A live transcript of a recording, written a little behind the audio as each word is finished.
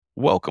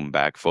Welcome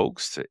back,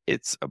 folks, to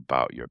It's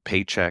About Your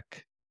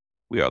Paycheck.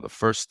 We are the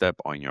first step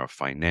on your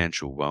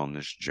financial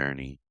wellness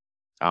journey.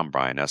 I'm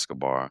Brian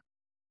Escobar,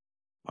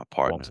 my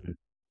partner.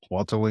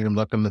 Walter William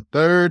Luckham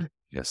III.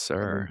 Yes,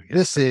 sir.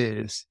 This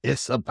is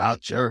It's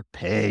About Your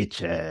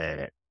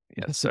Paycheck.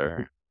 Yes,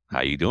 sir.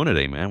 How you doing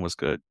today, man? What's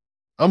good?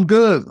 I'm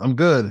good.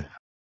 What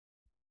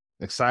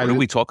Excited. are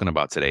we talking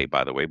about today,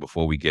 by the way,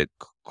 before we get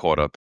caught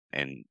up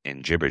in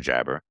jibber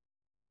jabber?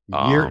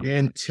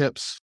 Year-end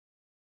tips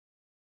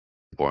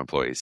for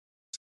employees.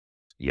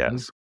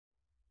 Yes.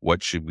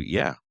 What should we?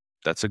 Yeah,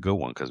 that's a good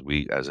one because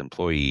we, as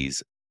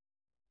employees,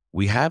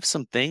 we have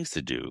some things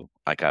to do.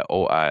 Like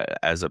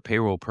as a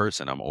payroll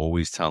person, I'm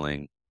always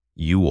telling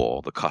you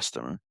all, the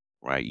customer,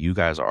 right? You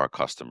guys are our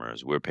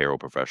customers. We're payroll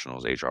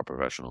professionals, HR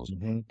professionals,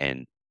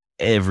 and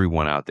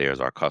everyone out there is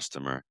our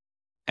customer.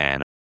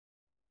 And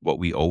what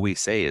we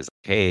always say is,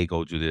 hey,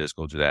 go do this,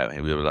 go do that.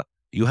 Hey, blah, blah, blah.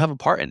 You have a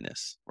part in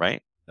this,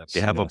 right?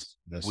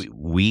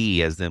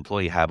 We as the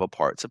employee have a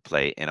part to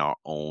play in our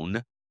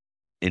own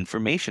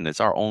information. It's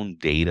our own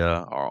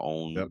data,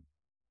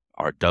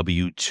 our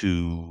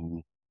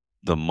W-2,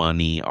 the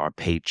money, our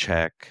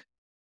paycheck.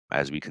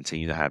 As we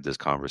continue to have this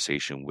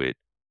conversation with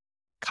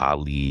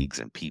colleagues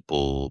and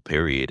people,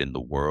 period, in the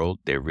world,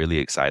 they're really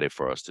excited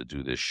for us to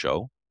do this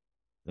show.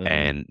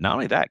 And not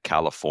only that,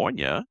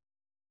 California,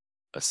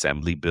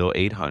 Assembly Bill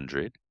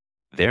 800,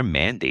 they're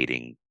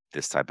mandating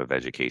this type of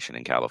education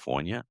in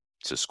California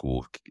to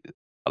school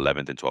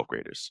 11th and 12th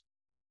graders.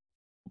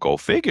 Go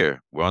figure.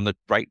 We're on the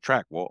right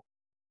track, Walt.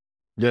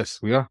 Yes,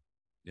 we are.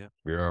 Yeah.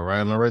 We are right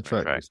on the right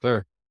track. Yes,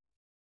 sir.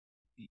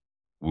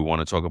 We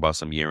want to talk about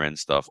some year-end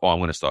stuff. Oh, I'm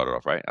going to start it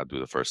off, right? I'll do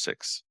the first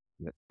 6.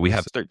 Yeah. We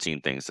have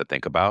 13 things to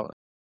think about.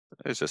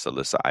 It's just a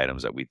list of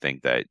items that we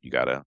think that you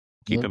got to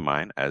keep in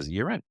mind as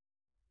year-end.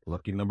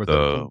 Lucky number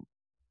 13.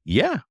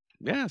 Yeah,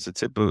 it's a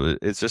tip.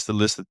 It's just a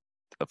list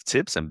of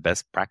tips and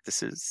best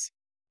practices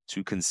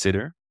to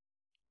consider.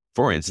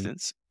 For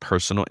instance,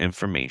 personal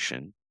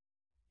information.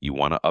 You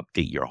want to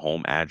update your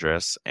home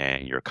address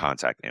and your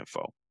contact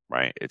info,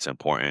 right? It's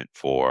important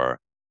for,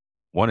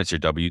 one, it's your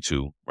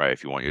W-2, right?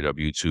 If you want your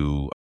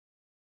W-2,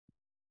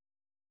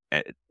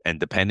 and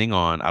depending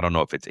on, I don't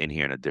know if it's in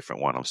here in a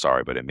different one, I'm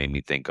sorry, but it made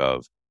me think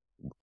of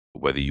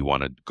whether you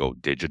want to go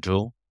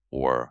digital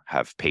or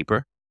have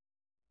paper.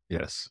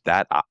 Yes.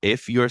 That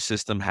if your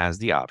system has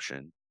the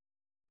option,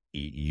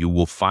 you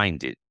will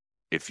find it.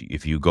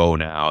 If you go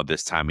now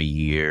this time of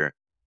year,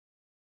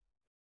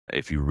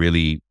 if you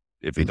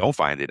don't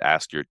find it,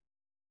 ask your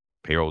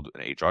payroll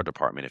and HR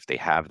department if they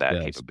have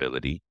that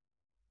capability,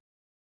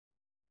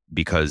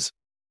 because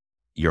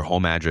your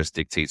home address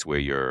dictates where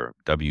your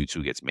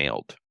W-2 gets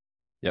mailed.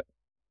 Yep.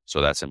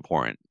 So that's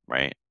important,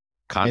 right?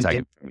 Contact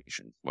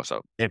information. What's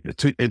up? And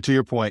to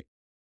your point,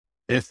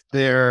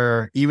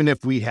 even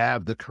if we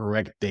have the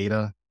correct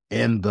data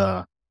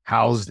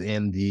housed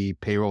in the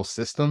payroll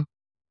system,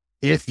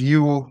 if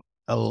you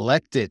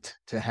elected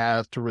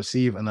to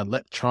receive an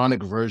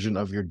electronic version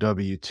of your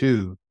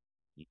W-2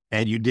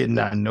 and you did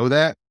not know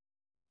that,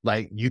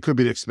 like, you could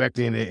be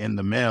expecting it in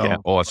the mail. Yeah.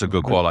 Oh, it's a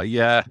good call out.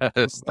 Yes.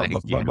 Thank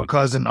you.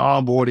 Because in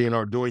onboarding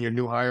or doing your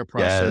new hire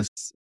process,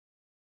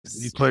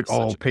 you click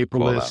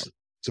paperless,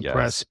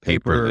 suppress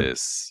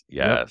paperless.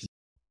 Yes.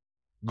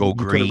 Go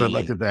green. You could have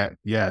elected that.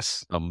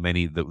 Yes.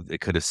 They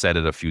could have said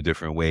it a few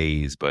different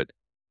ways, but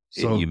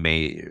you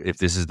may, if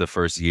this is the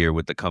first year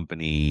with the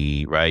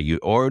company, right?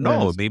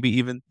 Maybe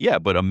even,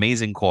 but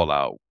amazing call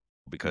out,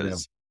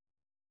 because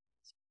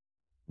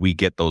we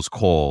get those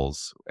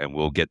calls and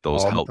we'll get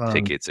those help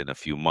tickets in a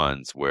few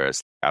months,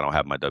 whereas I don't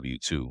have my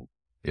W-2.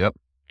 Yep.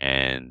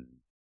 And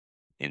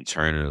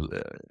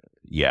internally,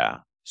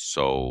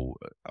 so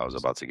I was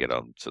about to get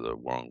on to the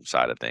wrong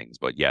side of things,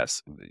 but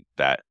yes,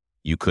 that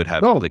you could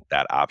have clicked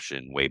that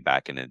option way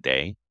back in the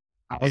day.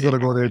 I was going to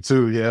go there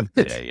too. Yeah.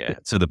 Yeah.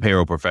 To the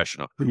payroll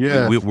professional.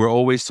 Yeah. We're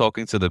always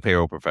talking to the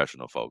payroll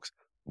professional, folks.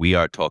 We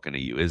are talking to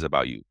you. It is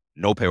about you.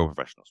 No payroll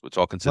professionals. We're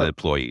talking to the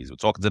employees. We're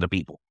talking to the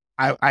people.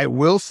 I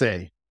will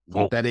say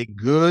that a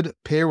good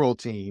payroll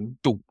team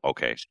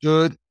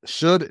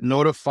should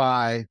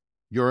notify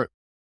their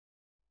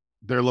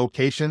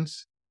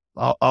locations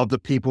of the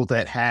people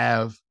that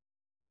have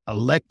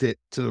elected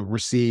to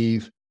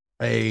receive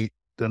the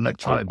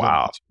electronic.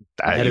 Wow,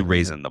 you're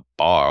raising the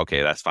bar.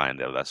 Okay, that's fine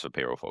though. That's for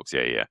payroll folks.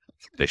 Yeah.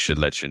 They should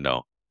let you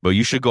know. But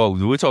you should go.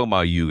 We're talking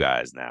about you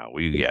guys now.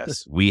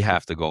 We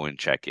have to go and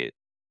check it.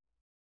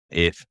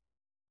 If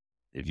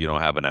you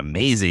don't have an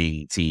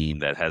amazing team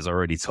that has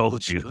already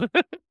told you.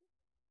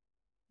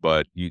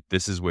 But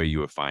this is where you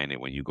will find it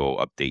when you go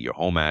update your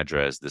home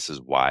address. This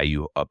is why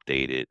you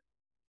update it.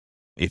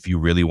 If you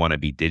really want to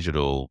be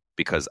digital,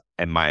 because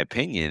in my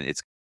opinion,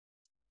 it's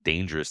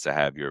dangerous to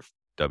have your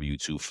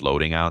W-2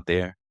 floating out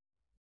there.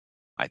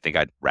 I think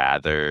I'd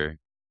rather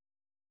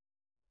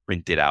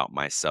print it out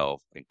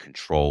myself and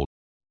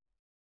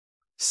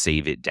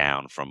save it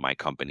down from my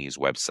company's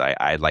website.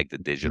 I like the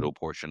digital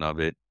portion of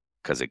it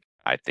because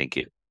I think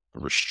it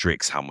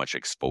restricts how much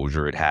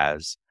exposure it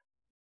has.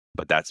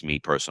 But that's me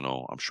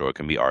personal. I'm sure it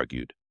can be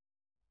argued.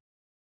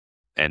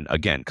 And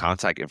again,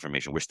 contact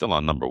information. We're still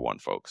on number one,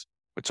 folks.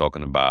 We're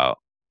talking about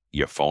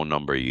your phone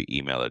number, your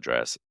email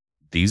address.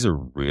 These are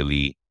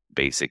really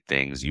basic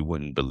things. You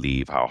wouldn't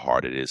believe how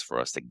hard it is for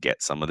us to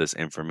get some of this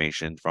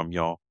information from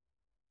y'all.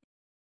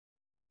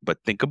 But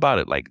think about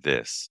it like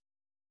this.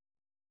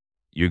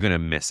 You're going to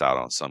miss out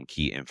on some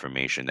key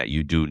information that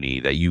you do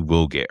need, that you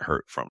will get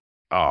hurt from.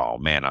 Oh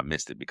man, I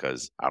missed it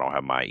because I don't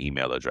have my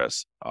email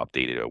address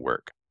updated at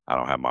work. I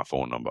don't have my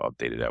phone number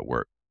updated at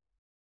work.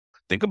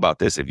 Think about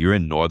this. If you're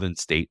in northern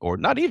state, or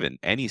not even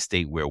any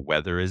state where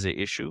weather is an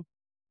issue,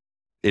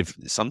 if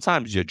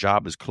sometimes your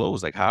job is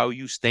closed, like how are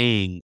you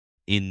staying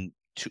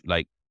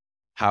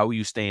how are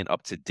you staying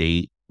up to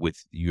date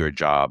with your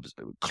jobs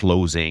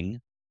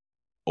closing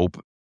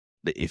open?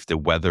 If the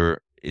weather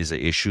is an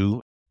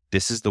issue,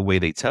 this is the way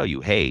they tell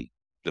you, hey,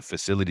 the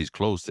facility's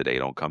closed today,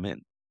 don't come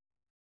in.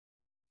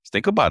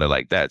 Think about it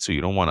like that. So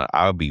you don't want to,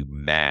 I would be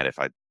mad if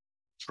I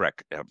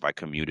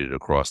commuted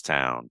across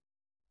town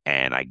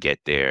and I get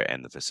there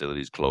and the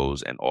facility's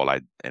closed and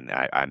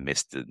I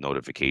missed the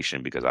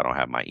notification because I don't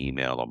have my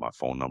email or my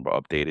phone number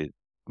updated.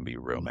 I'd be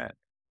real mad.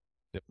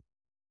 Yep.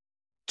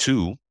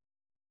 2,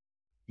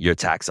 your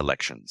tax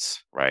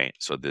elections, right?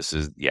 So this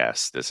is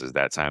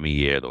that time of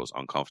year, those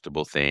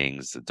uncomfortable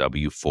things. The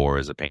W-4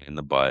 is a pain in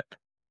the butt.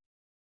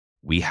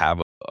 We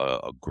have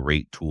a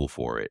great tool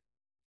for it.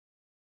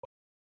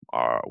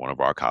 One of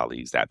our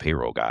colleagues, that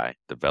payroll guy,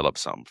 developed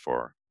something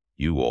for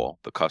you all,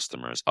 the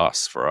customers,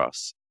 for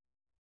us.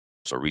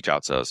 So reach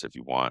out to us if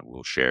you want.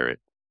 We'll share it.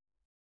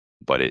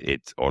 But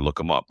or look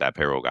him up, that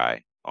payroll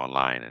guy,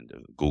 online, and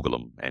Google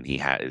him. And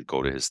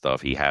go to his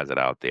stuff. He has it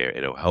out there.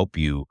 It'll help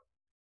you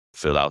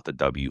fill out the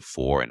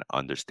W-4 and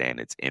understand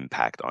its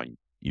impact on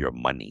your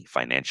money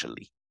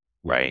financially,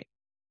 right?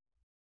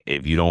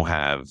 If you don't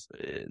have,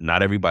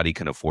 not everybody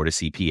can afford a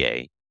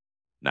CPA.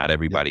 Not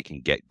everybody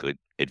can get good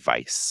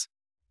advice.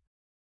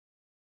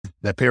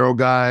 That payroll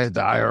guy,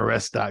 the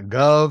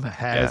IRS.gov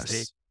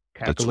has a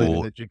calculator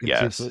tool, that you can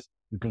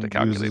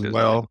use as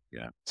well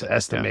to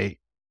estimate.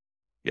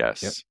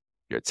 Yes.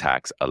 Your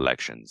tax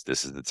elections.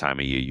 This is the time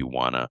of year you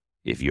want to,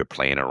 if you're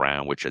playing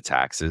around with your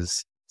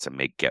taxes to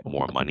get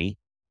more money,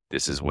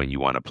 this is when you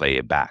want to play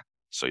it back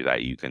so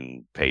that you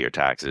can pay your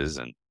taxes.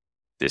 And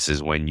this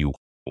is when you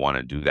want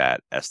to do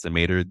that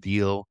estimator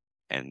deal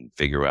and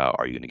figure out,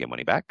 are you going to get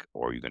money back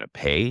or are you going to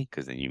pay?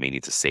 Because then you may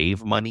need to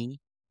save money,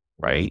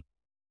 right?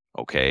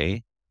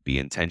 Okay. Be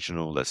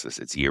intentional.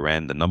 It's year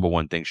end. The number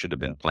one thing should have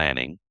been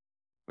planning.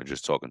 We're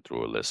just talking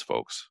through a list,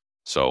 folks.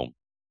 So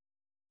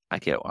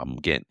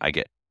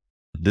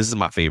this is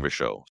my favorite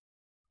show.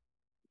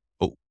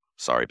 Oh,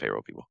 sorry,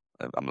 payroll people.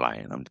 I'm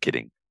lying. I'm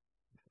kidding.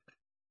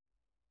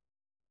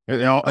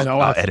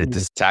 I'll edit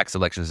this. Tax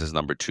elections is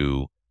number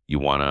 2. You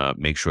want to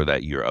make sure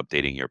that you're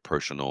updating your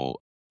personal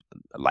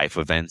life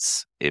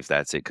events, if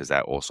that's it, because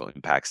that also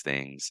impacts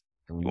things.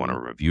 You want to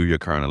review your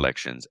current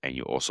elections, and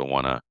you also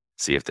want to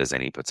see if there's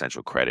any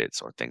potential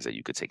credits or things that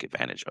you could take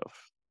advantage of,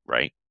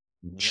 right?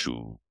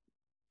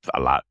 A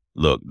lot.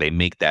 Look, they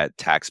make that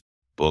tax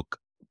book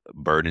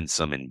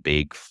burdensome and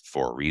big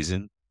for a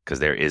reason, because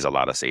there is a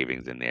lot of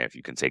savings in there if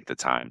you can take the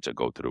time to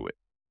go through it.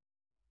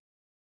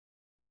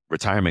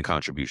 Retirement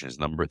contributions,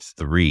 number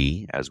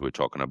 3, as we're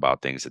talking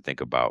about things to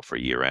think about for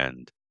year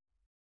end.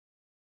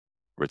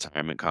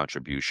 Retirement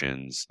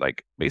contributions,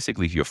 like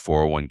basically if your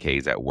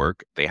 401ks at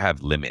work, they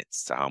have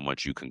limits to how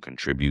much you can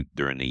contribute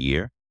during the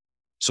year.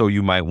 So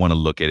you might want to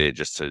look at it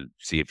just to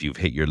see if you've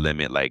hit your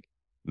limit. Like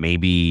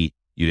maybe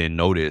you didn't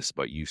notice,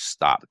 but you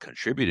stopped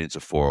contributing to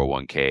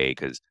 401k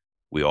because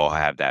we all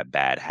have that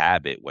bad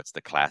habit. What's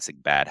the classic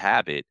bad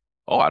habit?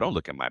 Oh, I don't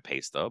look at my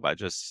pay stub. I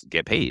just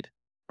get paid,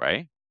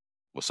 right?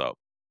 What's up?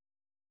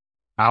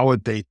 How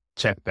would they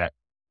check that?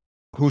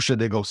 Who should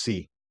they go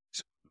see?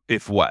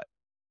 If what?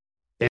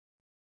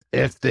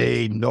 If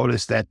they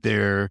notice that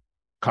their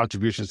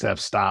contributions have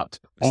stopped,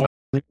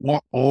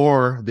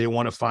 or they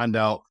want to find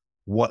out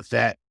what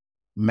that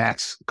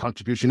max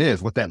contribution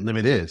is, what that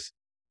limit is.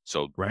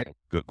 So, right.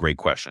 Great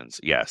questions.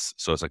 Yes.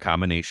 So it's a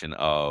combination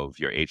of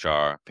your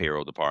HR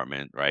payroll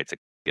department, right? To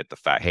get the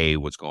fact, hey,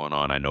 what's going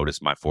on? I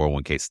noticed my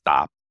 401k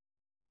stopped.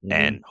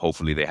 And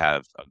hopefully they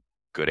have a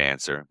good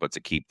answer. But to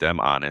keep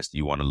them honest,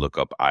 you want to look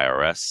up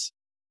IRS.gov,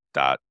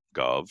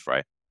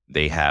 right?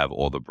 They have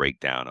all the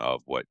breakdown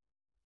of what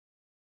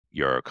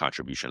your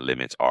contribution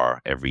limits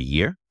are every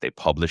year. They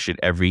publish it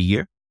every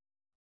year.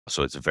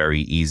 So it's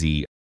very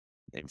easy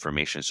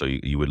information. So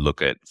you would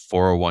look at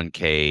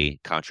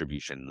 401k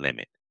contribution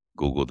limit.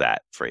 Google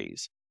that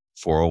phrase,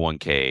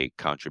 401k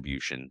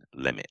contribution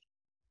limit.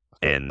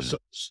 And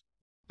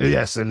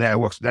yes, and that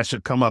works. That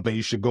should come up, and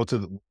you should go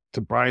to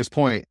Brian's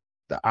point,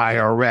 the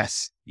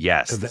IRS.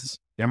 Yes.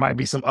 There might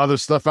be some other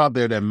stuff out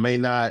there that may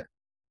not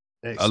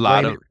explain a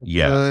lot of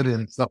good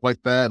and stuff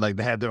like that. Like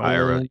they have their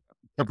own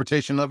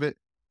interpretation of it.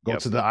 Go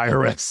to the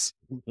IRS.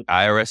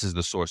 IRS is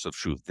the source of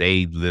truth.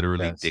 They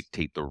literally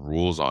dictate the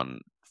rules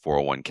on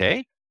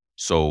 401k.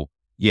 So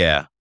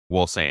yeah,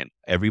 Walt saying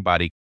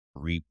everybody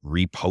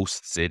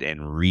reposts it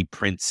and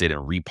reprints it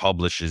and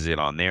republishes it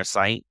on their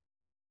site.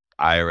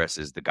 IRS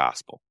is the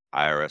gospel.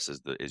 IRS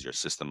is your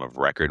system of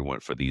record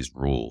for these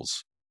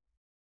rules.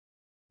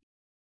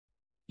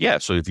 Yeah.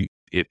 So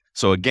if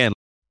so again,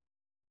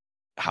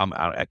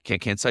 I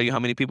can't tell you how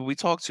many people we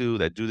talk to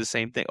that do the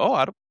same thing. Oh,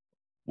 I don't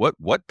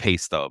what pay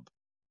stub?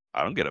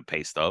 I don't get a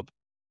pay stub.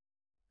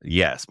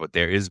 Yes, but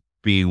there is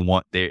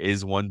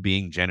one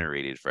being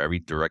generated for every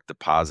direct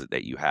deposit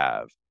that you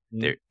have.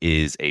 Mhm. There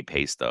is a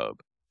pay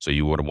stub. So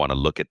you would want to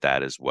look at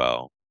that as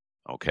well.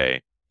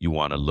 Okay. You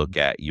want to look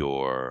at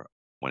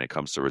when it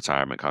comes to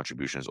retirement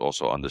contributions,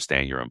 also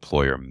understand your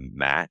employer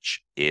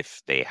match.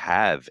 If they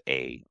have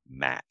a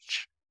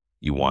match,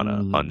 you want to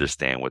Mm.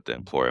 understand what the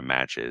employer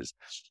match is.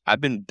 I've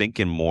been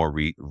thinking more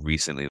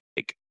recently,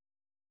 like,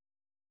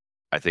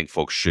 I think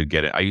folks should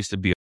get it. I used to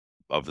be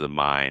of the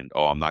mind,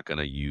 oh, I'm not going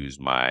to use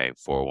my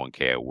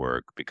 401k at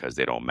work because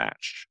they don't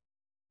match.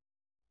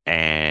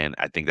 And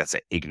I think that's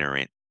an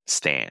ignorant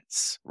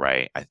stance,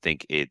 right? I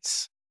think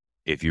if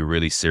you're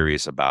really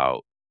serious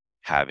about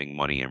having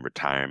money in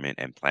retirement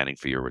and planning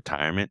for your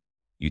retirement,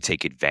 you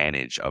take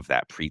advantage of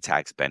that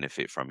pre-tax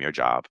benefit from your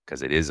job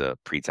because it is a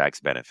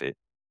pre-tax benefit.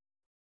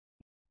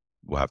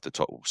 We'll have to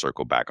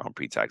circle back on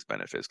pre-tax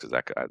benefits because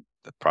that's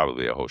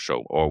probably a whole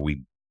show, or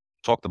we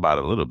talked about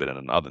it a little bit in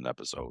another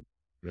episode.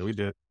 Yeah, we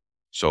did.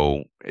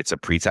 So it's a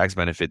pre-tax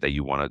benefit that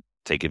you want to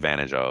take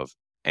advantage of.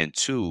 And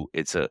two,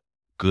 it's a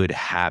good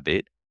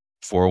habit.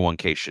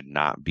 401k should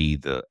not be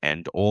the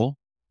end all.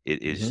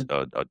 It is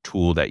Mhm. a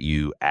tool that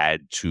you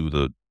add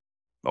to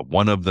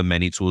one of the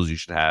many tools you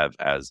should have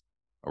as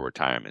a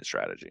retirement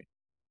strategy.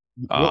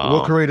 Um,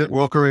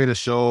 We'll create a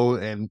show,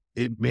 and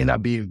it may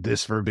not be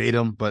this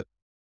verbatim, but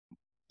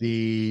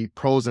the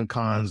pros and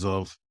cons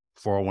of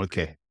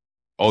 401k.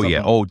 oh yeah,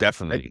 Something oh like,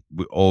 definitely,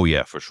 oh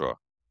yeah, for sure.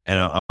 And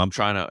I'm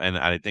trying to, and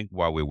I think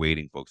while we're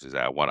waiting, folks, is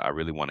that I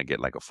really want to get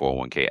like a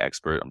 401k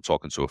expert. I'm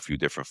talking to a few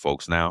different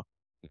folks now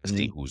to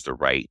see Mhm. who's the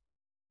right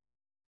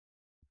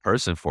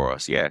person for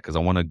us. Yeah, because I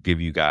want to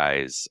give you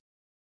guys.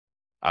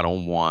 I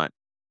don't want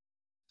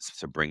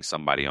to bring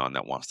somebody on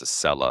that wants to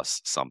sell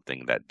us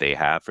something that they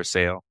have for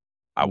sale.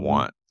 I Mhm.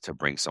 want to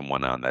bring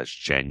someone on that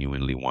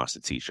genuinely wants to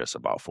teach us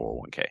about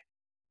 401k,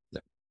 Yeah.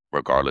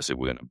 regardless if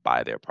we're going to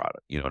buy their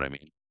product. You know what I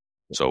mean?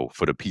 So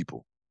for the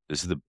people,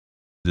 this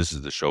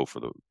is the show for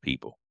the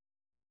people.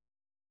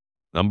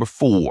 Number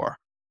 4,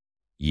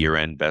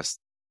 year-end best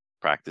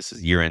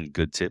practices, year-end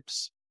good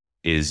tips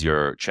is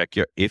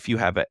if you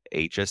have a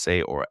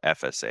HSA or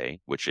FSA,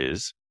 which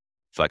is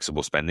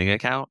flexible spending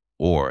account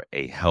or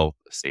a health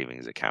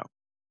savings account.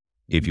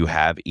 If Mhm. you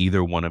have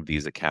either one of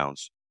these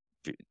accounts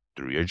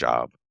through your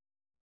job,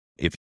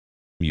 if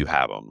you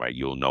have them, right,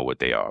 you'll know what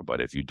they are.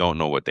 But if you don't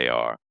know what they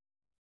are,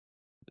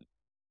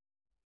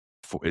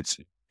 it's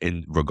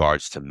in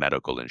regards to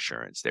medical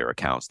insurance. They're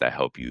accounts that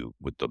help you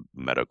with the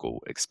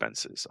medical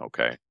expenses.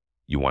 Okay.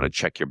 You want to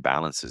check your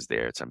balances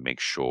there to make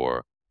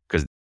sure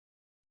because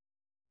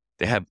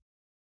they have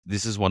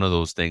this is one of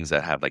those things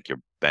that have like your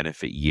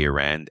benefit year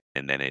end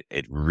and then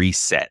it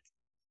reset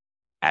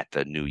at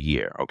the new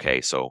year.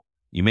 Okay. So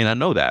you may not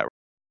know that.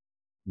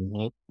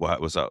 Mhm.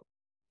 What's up?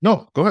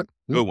 No, go ahead.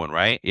 Good one,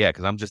 right? Yeah,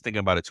 because I'm just thinking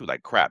about it too.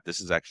 Like, crap, this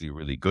is actually a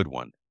really good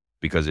one.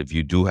 Because if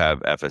you do have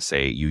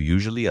FSA, you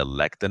usually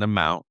elect an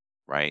amount,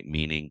 right?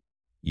 Meaning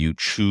you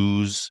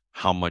choose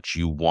how much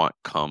you want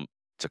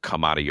to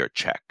come out of your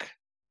check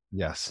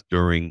Yes.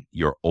 during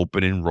your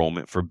open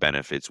enrollment for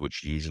benefits,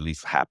 which usually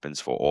happens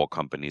for all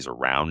companies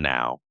around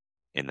now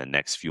in the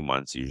next few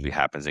months. Usually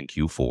happens in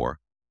Q4.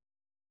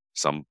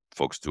 Some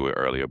folks do it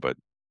earlier, but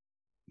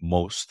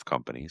most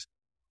companies,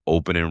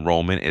 open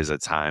enrollment is a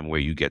time where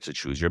you get to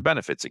choose your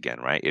benefits again,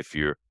 right? If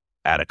you're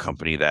at a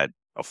company that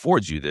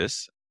affords you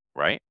this,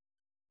 right?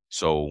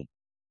 So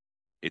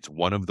it's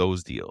one of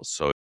those deals.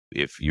 So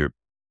if you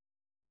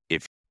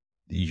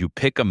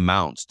pick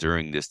amounts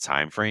during this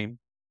time frame,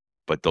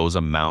 but those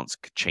amounts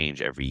could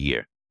change every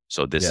year.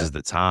 So this Yeah. is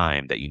the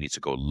time that you need to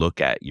go look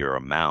at your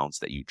amounts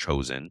that you've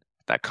chosen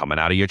that coming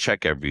out of your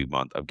check every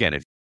month. Again,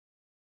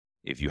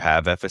 if you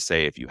have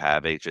FSA, if you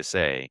have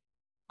HSA,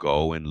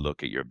 go and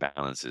look at your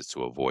balances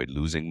to avoid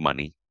losing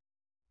money.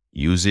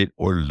 Use it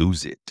or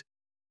lose it.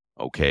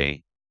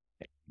 Okay.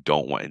 You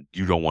don't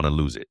want to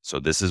lose it. So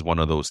this is one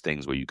of those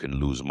things where you can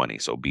lose money.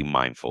 So be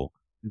mindful.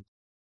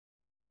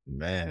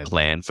 Man.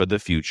 Plan for the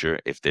future.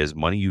 If there's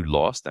money you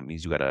lost, that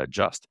means you got to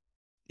adjust.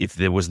 If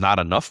there was not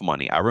enough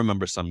money, I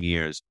remember some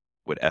years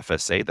with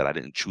FSA that I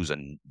didn't choose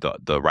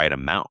the right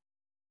amount.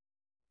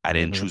 I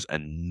didn't Mhm. choose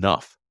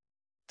enough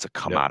to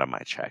come Yep. out of my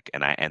check.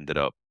 And I ended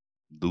up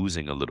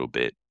losing a little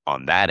bit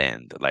on that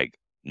end, like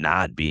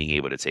not being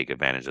able to take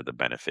advantage of the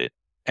benefit.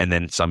 And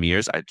then some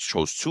years I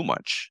chose too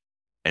much.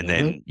 And Mhm.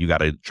 then you got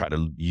to try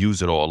to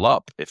use it all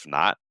up. If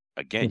not,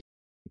 again,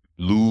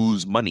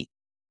 lose money.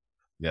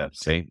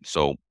 Yes. Okay.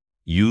 So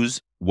use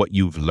what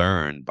you've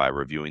learned by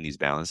reviewing these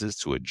balances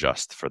to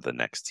adjust for the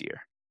next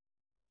year.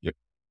 Yep.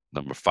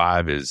 Number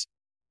 5 is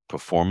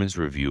performance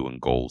review and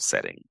goal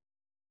setting.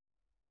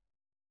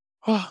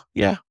 Oh,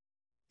 yeah.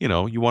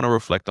 You want to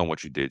reflect on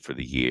what you did for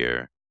the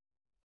year.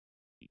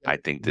 I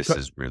think this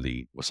is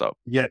really what's up.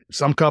 Yeah,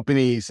 some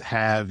companies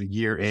have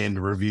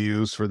year-end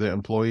reviews for their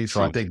employees,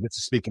 so I True. think this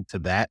is speaking to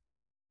that,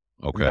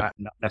 Okay.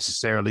 not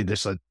necessarily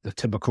just the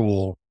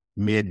typical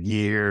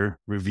mid-year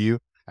review.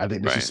 I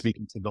think this is Right.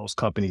 speaking to those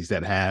companies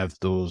that have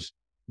those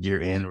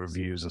year-end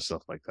reviews and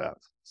stuff like that.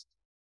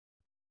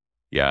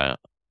 Yeah.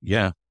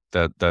 Yeah.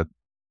 That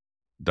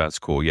that's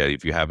cool. Yeah.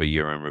 If you have a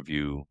year in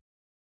review,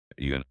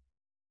 you gonna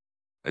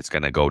it's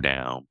gonna go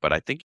down. But I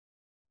think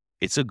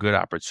it's a good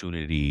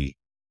opportunity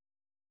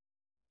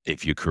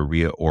if you're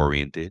career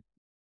oriented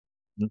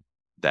Mm.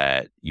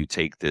 that you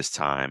take this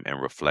time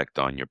and reflect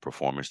on your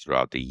performance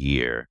throughout the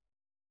year.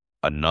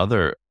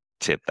 Another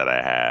tip that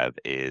I have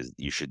is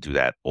you should do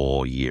that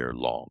all year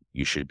long.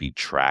 You should be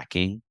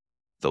tracking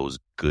those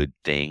good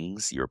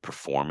things, your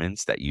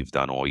performance that you've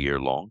done all year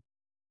long.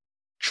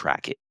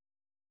 Track it,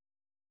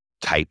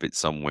 type it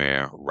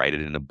somewhere, write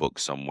it in a book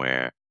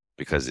somewhere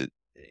because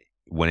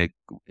when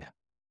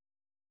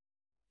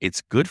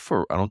it's good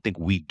for I don't think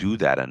we do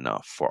that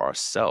enough for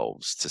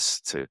ourselves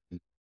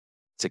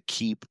to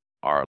keep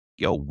our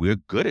we're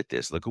good at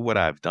this. Look at what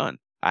I've done.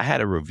 I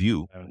had a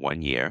review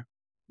one year,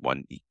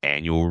 one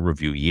annual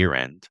review year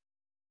end.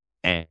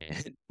 And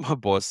my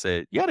boss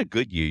said, "You had a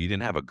good year. You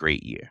didn't have a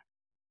great year."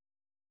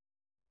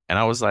 And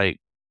I was like,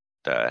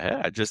 "The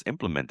hell? I just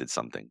implemented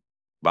something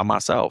by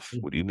myself.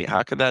 Mm. What do you mean?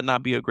 How could that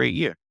not be a great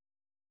year?"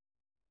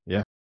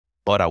 Yeah.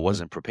 But I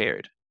wasn't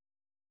prepared.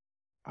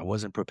 I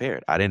wasn't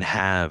prepared. I didn't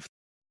have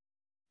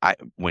I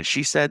when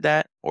she said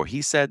that or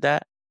he said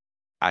that,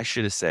 I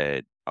should have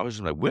said, I was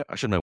just like, I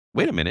should have been,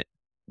 wait a minute.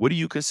 What do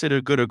you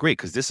consider good or great?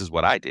 Because this is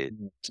what I did.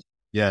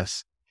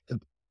 Yes.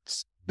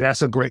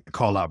 That's a great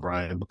call out,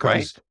 Brian, Right?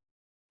 because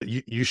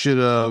you should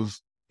have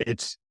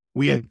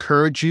we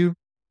encourage you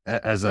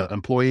as an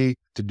employee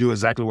to do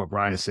exactly what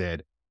Brian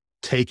said.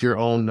 Take your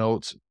own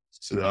notes,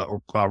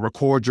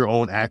 record your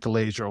own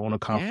accolades, your own Yeah.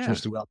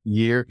 accomplishments throughout the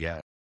year,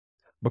 Yeah.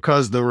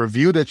 because the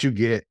review that you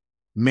get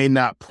may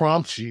not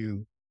prompt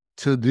you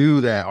to do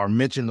that or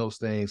mention those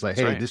things like,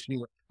 That's hey, right. this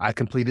year I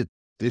completed,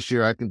 this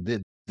year I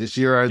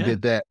Yeah.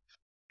 did that.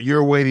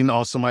 You're waiting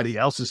on somebody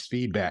else's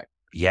feedback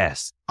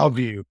Yes. of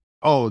you.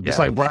 Oh, Yeah. just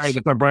like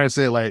Brian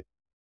said, like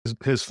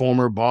his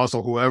former boss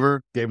or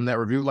whoever gave him that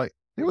review, like,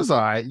 it was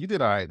all right. You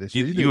did all right this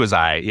year. You was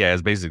I. Yeah,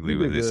 it's basically You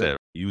what did they good. said.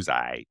 You was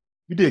I.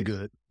 You did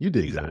good. You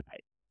did You was good. I.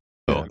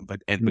 So, Yeah.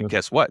 but Yeah.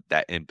 guess what?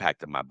 That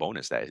impacted my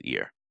bonus that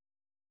year.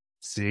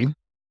 See?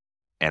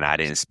 And I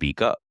didn't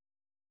speak up.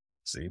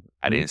 See?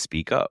 I Mhm. didn't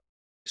speak up.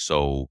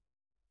 So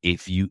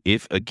if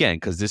again,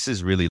 because this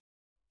is really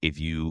if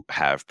you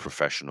have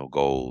professional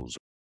goals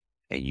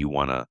and you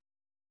wanna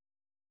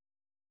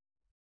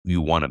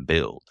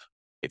build,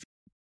 if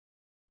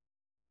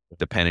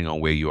depending on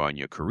where you are in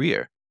your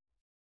career,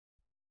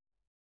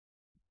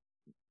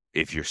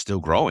 if you're still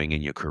growing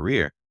in your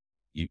career,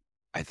 you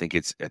I think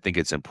it's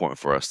important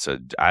for us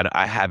to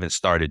I haven't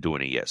started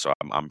doing it yet, so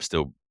I'm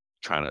still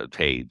trying to,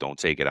 "Hey, don't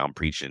take it, I'm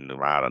preaching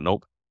around."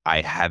 Nope.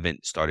 I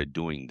haven't started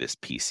doing this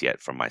piece yet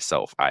for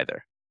myself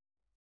either.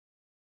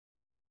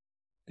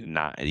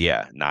 Not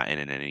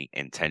in any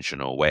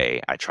intentional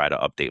way. I try to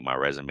update my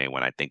resume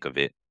when I think of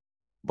it,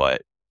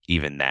 but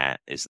even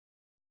that is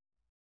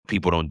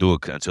people don't do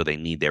it until they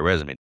need their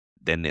resume.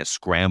 Then they're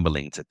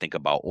scrambling to think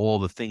about all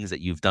the things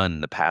that you've done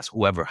in the past,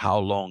 whoever, how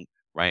long,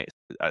 right?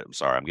 I'm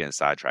sorry, I'm getting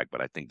sidetracked,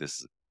 but I think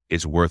this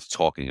is worth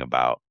talking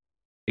about.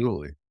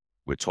 Absolutely.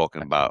 We're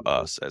talking about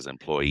Absolutely. us as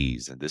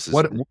employees, and this is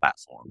What a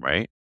platform,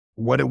 right?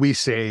 what did we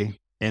say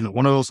in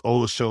one of those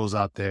old shows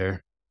out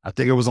there? I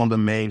think it was on the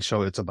main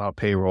show. It's about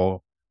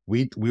payroll.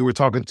 We were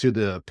talking to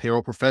the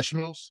payroll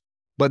professionals,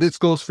 but this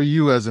goes for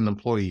you as an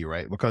employee,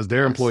 right? Because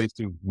they're Yes. employees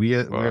too.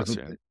 For us,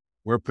 yeah.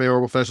 We're payroll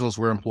professionals.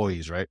 We're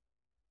employees, right?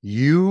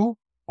 You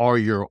are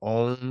your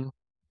own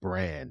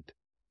brand.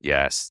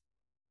 Yes.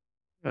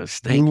 Yes.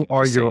 Thank You you for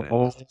are saying your that.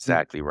 own That's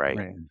exactly right.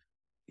 brand.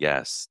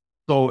 Yes.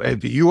 So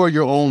if you are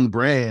your own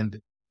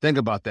brand, think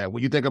about that.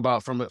 When you think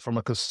about from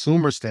a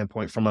consumer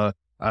standpoint, from a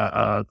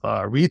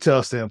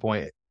retail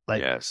standpoint,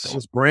 like Yes.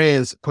 those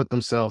brands put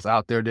themselves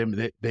out there.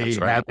 They That's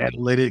right. have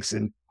analytics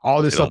and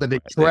all this They stuff don't that they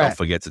they don't track.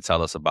 forget to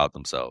tell us about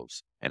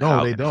themselves and No,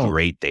 how they don't.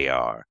 great they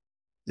are.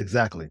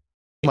 Exactly.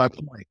 My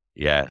point.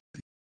 Yeah.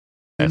 You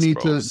Yes, need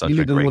bro. to Such a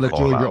know great that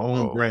call you're your out,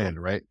 own bro.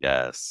 brand, right?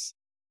 Yes.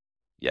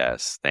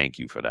 Yes. Thank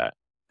you for that.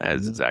 That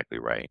is Mhm. exactly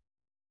right.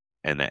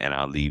 And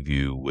I'll leave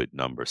you with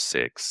number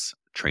 6,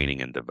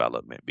 training and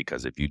development,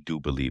 because if you do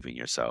believe in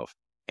yourself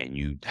and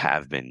you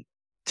have been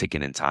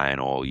ticking and tying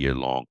all year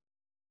long,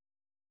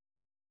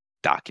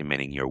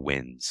 documenting your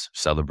wins,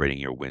 celebrating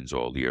your wins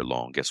all year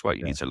long, guess what?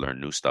 You Yeah. need to learn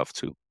new stuff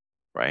too,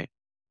 right?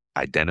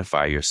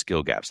 Identify your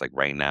skill gaps. Like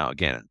right now,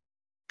 again,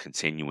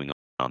 continuing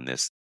on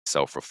this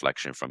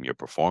self-reflection from your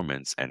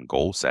performance and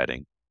goal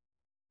setting.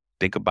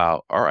 Think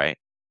about, all right,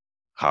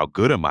 how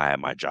good am I at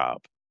my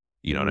job?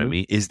 You know what I Mhm.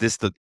 mean? Is this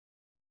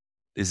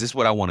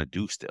what I want to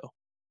do still?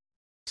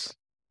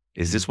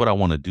 Is this Mhm. what I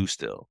want to do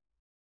still?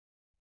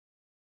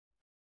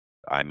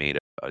 I made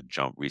a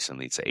jump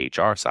recently to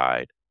HR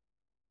side,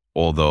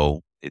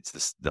 although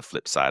it's the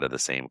flip side of the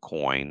same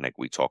coin, like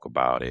we talk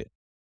about it.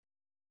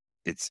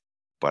 it's,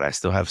 but I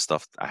still have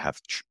stuff. I have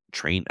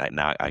trained.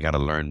 Now I got to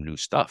learn new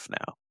stuff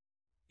now.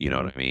 You know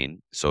Mhm. what I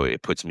mean? So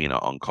it puts me in an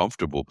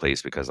uncomfortable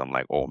place because I'm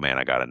like, oh man,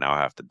 I got to now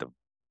have to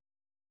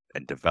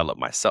and develop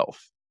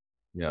myself.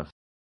 Yeah.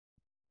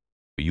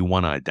 You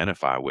want to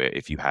identify where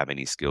if you have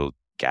any skill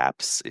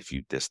gaps, if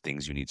there's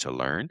things you need to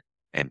learn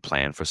and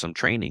plan for some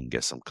training,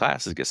 get some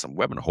classes, get some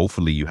webinar.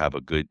 Hopefully you have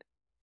a good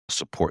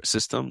support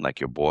system, like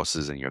your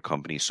bosses and your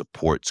company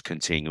supports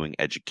continuing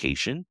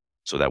education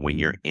so that when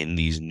you're Mhm. in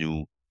these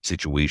new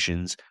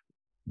situations,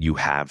 you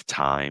have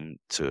time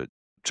to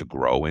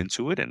grow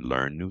into it and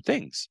learn new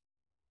things.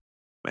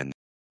 And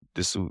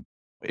this will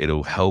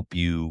it'll help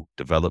you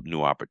develop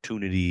new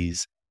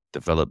opportunities,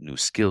 develop new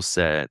skill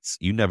sets.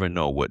 You never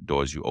know what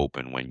doors you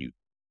open when you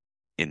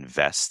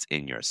invest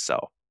in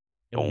yourself.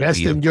 Don't Invest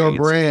be in your afraid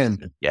to,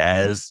 brand.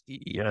 yes,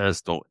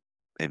 yes, don't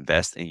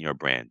invest in your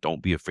brand.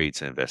 Don't be afraid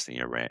to invest in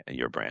your brand.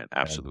 Yeah.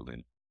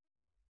 Absolutely.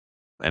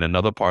 And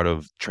another part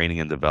of training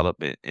and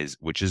development is,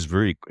 which is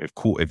very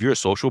cool. If you're a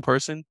social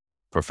person,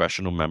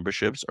 professional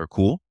memberships are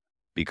cool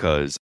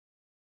because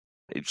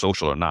it's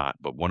social or not,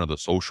 but one of the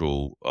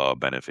social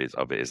benefits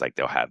of it is like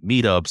they'll have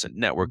meetups and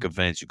network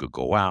events. You could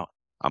go out.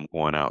 I'm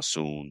going out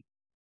soon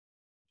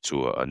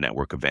to a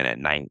network event at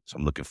night, so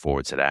I'm looking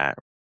forward to that.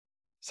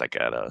 It's like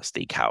at a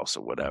steakhouse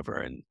or whatever,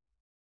 and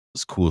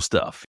it's cool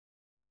stuff.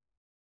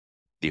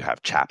 You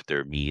have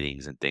chapter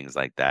meetings and things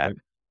like that. Yep.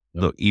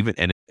 Yep. Look, even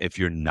and if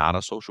you're not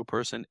a social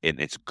person,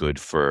 it's good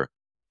for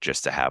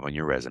just to have on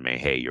your resume,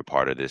 hey, you're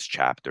part of this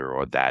chapter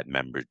or that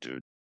member to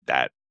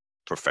that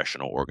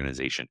professional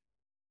organization.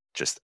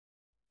 Just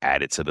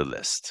add it to the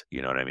list.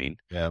 You know what I mean?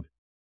 Yeah.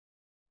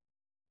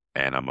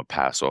 And I'm gonna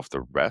pass off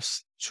the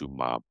rest to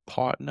my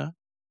partner.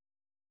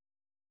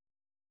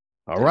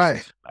 All Take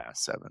right.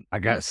 last 7. I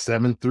got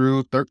 7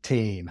 through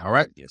 13. All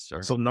right. Yes,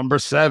 sir. So number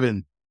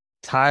 7,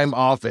 time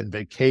off and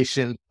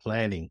vacation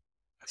planning.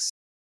 Yes.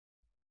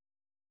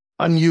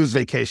 Unused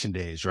vacation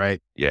days,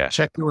 right? Yeah.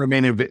 Check your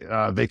remaining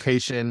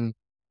vacation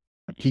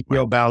Right.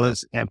 PTO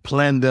balance and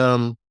plan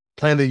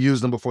to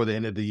use them before the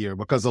end of the year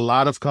because a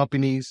lot of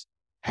companies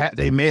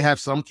they may have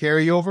some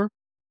carryover,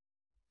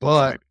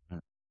 but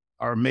Right.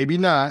 or maybe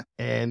not.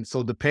 And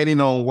so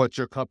depending on what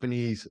your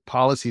company's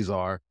policies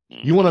are,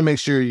 you Mhm. want to make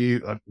sure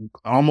you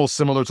almost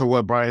similar to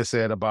what Brian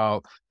said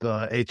about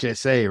the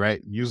HSA,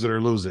 right? Use it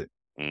or lose it.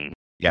 Mhm.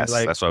 Yes,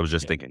 Like, that's what I was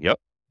just thinking. Yep.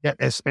 yeah,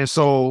 and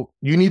so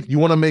you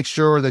want to make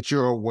sure that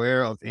you're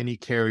aware of any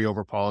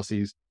carryover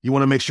policies. You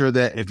want to make sure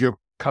that if your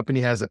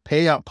company has a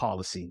payout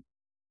policy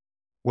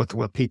with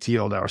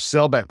PTO or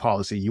sellback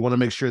policy, you want to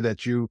make sure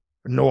that you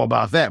know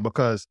about that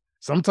because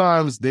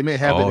sometimes they may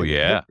have it Oh, in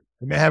yeah.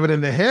 they may have it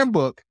in the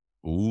handbook,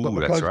 but Ooh,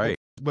 that's right.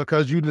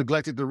 because you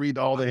neglected to read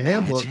all the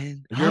handbook,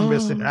 Imagine. you're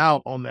missing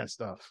out on that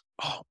stuff.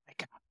 Oh my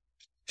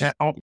god.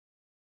 And,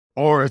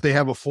 or if they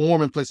have a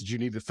form in place that you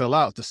need to fill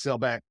out to sell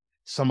back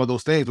some of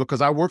those things,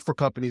 because I work for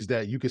companies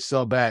that you can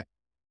sell back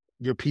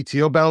your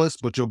PTO balance,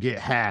 but you'll get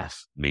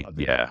half Me of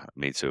it. yeah,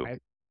 me too.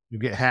 Right? You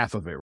get half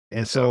of it.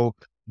 And Yep. so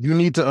you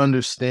need to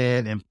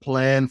understand and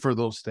plan for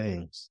those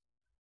things.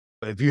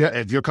 If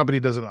your company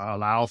doesn't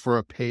allow for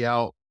a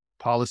payout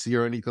policy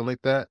or anything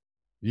like that,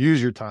 use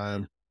your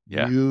time.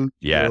 Yeah. Use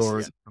Yes.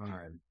 your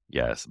time.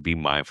 Yes. Be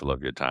mindful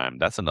of your time.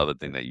 That's another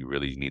thing that you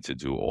really need to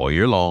do all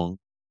year long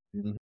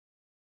Mhm.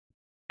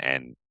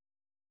 and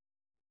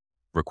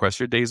request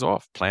your days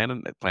off. Plan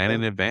Yeah.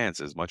 in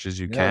advance as much as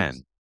you Yes.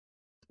 can.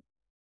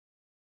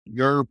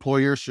 Your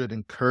employer should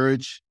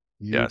encourage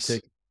you to Yes.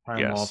 take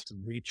time off Yes. to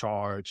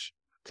recharge,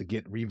 to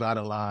get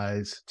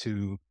revitalized,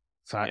 to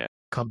Yeah.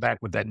 come back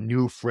with that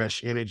new,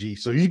 fresh energy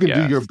so you can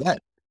do your Yes. best.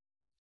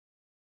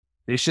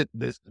 They should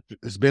this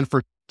it's been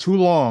for too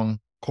long,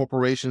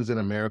 corporations in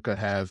America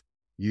have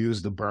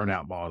used the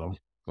burnout model.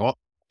 Well,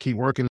 keep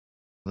working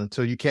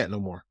until you can't no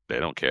more. They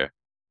don't care.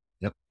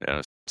 Yep.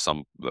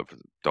 Some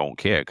don't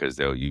care because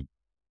they'll you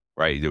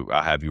right.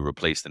 I'll have you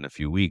replaced in a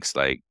few weeks.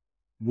 Like,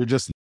 You're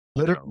just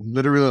you know,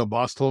 literally a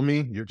boss told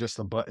me, you're just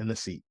a butt in the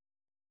seat.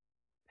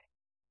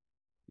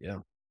 Yeah.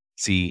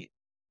 see,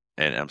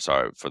 and I'm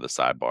sorry for the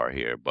sidebar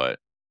here, but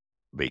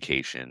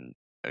vacation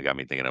it got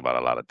me thinking about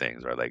a lot of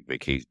things, right? Like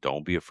vacation,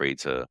 don't be afraid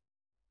to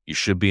you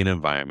should be in an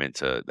environment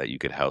to that you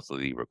could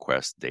healthily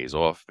request days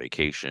off,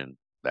 vacation.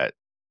 That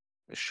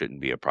it shouldn't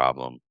be a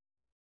problem.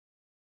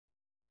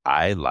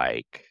 I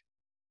like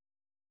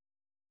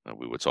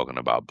we were talking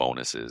about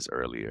bonuses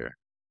earlier.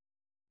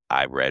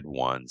 I read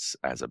once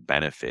as a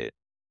benefit,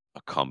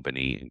 a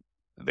company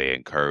they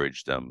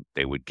encouraged them,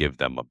 they would give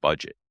them a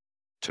budget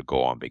to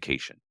go on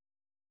vacation.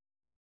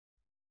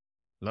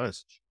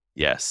 Nice.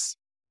 Yes.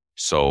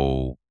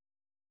 So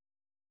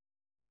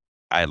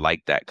I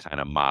like that kind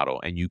of model.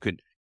 And you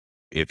could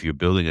if you're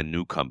building a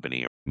new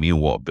company, me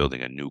and Walt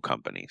building a new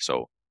company.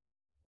 So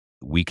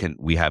we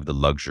have the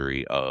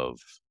luxury of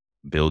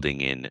building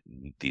in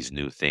these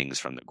new things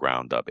from the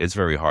ground up. It's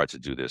very hard to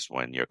do this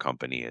when your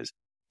company is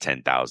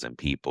 10,000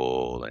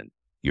 people and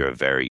you're a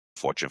very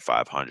Fortune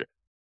 500.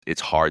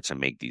 It's hard to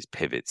make these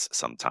pivots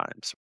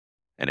sometimes.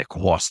 And it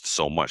costs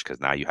so much because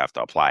now you have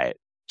to apply it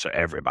to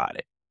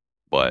everybody.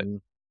 But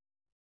Mhm.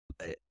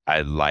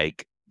 I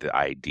like the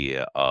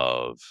idea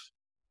of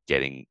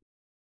getting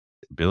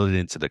build it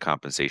into the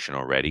compensation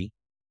already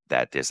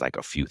that there's like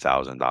a few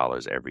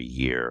 $1,000s every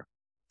year,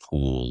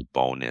 pool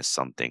bonus,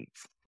 something.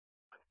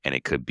 And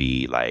it could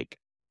be like,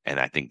 and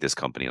I think this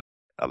company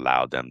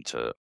allowed them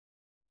to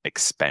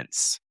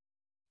expense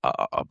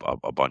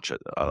a bunch of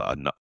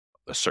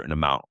a certain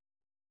amount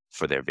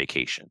for their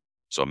vacation.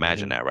 So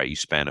imagine Mhm. that, right? You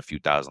spend a few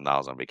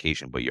 $1,000s on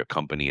vacation, but your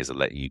company is to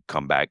let you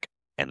come back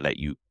and let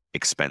you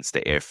expense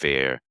the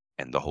airfare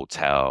and the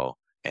hotel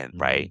and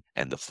Mhm. right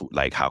and the food.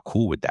 Like, how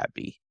cool would that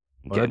be?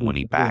 I'm Oh, that'd getting be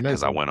money that'd be back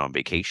because I amazing. went on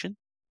vacation.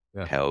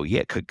 Yeah. Hell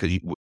yeah! Because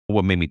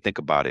what made me think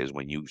about it is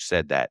when you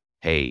said that,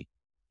 hey,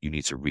 you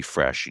need to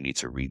refresh, you need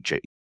to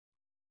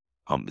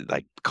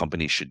like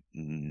companies should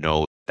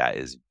know that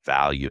is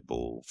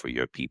valuable for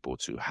your people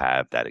to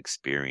have that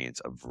experience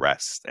of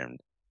rest and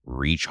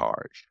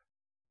recharge.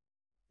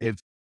 If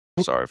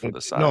Sorry for if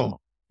the side. no,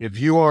 if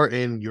you are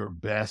in your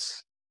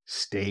best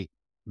state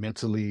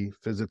mentally,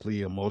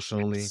 physically,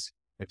 emotionally, Yes.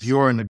 if you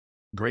are in a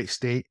great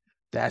state,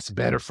 that's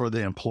better for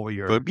the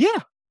employer. But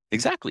yeah,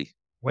 exactly.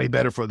 Way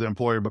better for the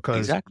employer because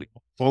Exactly.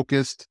 you're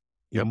focused,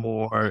 you're Yep.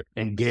 more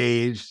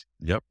engaged,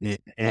 Yep.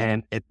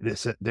 and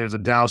there's a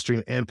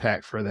downstream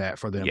impact for that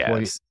for the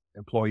Yes.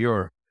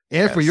 employer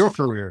and for your Yes.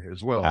 career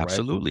as well, right?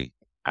 Absolutely.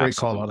 Great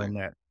call out Absolutely.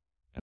 on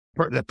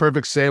that. That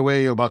perfect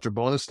segue about your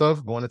bonus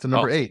stuff. Going into Oh,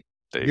 number 8,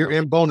 there you you're go.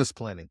 in bonus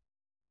planning.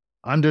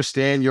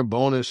 Understand your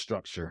bonus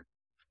structure.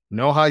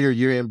 Know how your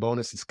year-end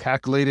bonus is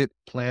calculated,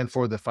 plan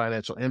for the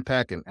financial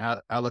impact, and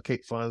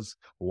allocate funds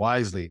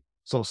wisely.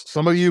 So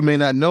some of you may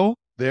not know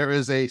there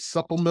is a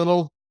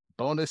supplemental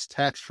bonus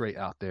tax rate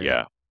out there that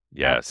Yeah.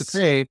 you have to Yes.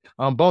 pay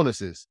on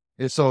bonuses.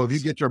 And so if you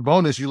Yes. get your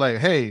bonus, you're like,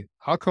 hey,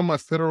 how come my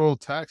federal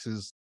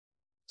taxes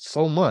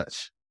so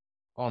much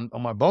on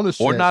my bonus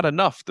Or check? not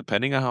enough,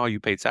 depending on how you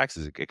pay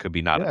taxes. It could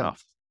be not Yeah,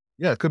 enough.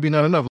 yeah, it could be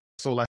not enough.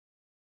 So like,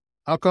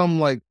 how come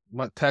like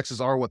my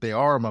taxes are what they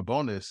are on my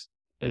bonus,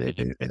 and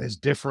and it's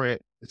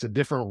different? It's a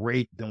different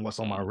rate than what's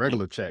on my Hmm.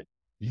 regular check.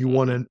 You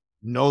want Hmm. to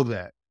know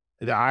that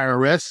the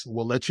IRS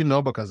will let you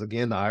know because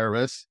again, the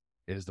IRS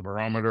is the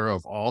barometer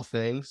of all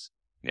things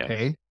Yeah.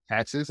 pay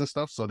taxes and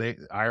stuff. So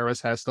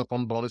IRS has stuff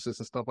on bonuses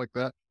and stuff like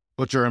that.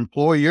 But your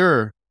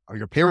employer or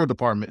your payroll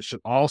department should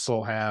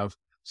also have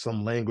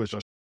some language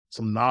or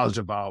some knowledge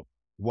about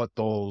what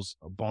those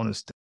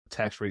bonus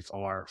tax rates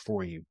are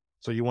for you.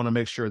 So you want to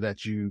make sure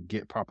that you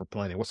get proper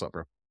planning. What's up,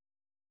 bro?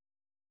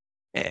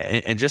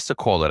 And just to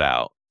call it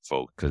out,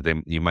 folks, because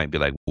then you might be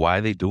like, why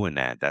are they doing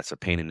that? That's a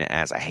pain in the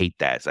ass. I hate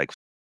that. It's like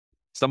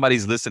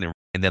somebody's listening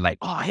and they're like,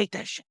 oh, I hate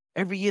that shit.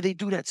 Every year they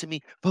do that to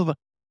me. Blah, blah.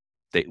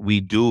 We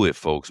do it,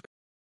 folks.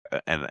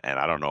 And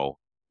I don't know,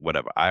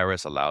 whatever.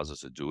 IRS allows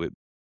us to do it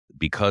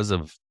because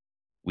of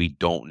we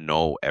don't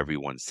know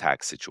everyone's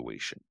tax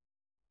situation.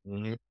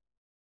 Mhm,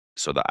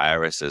 So the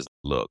IRS says,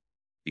 look,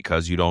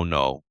 because you don't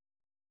know,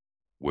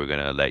 we're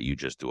going to let you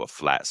just do a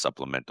flat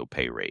supplemental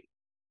pay rate.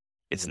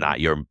 It's mhm, not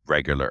your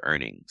regular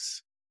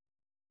earnings.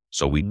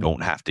 So we mhm,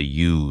 don't have to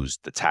use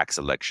the tax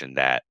election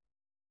that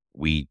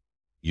we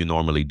you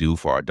normally do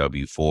for our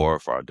W-4,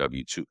 for our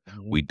W-2.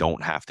 mhm. We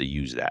don't have to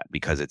use that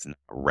because it's not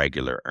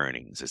regular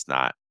earnings. It's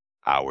not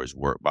hours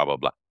work, blah, blah,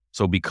 blah.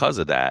 So because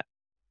of that,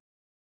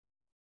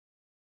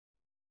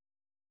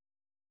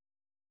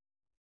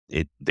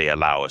 they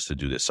allow us to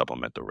do this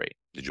supplemental rate.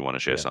 Did you want to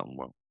share Yeah. something?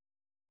 Well,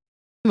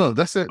 No,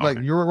 that's it. Like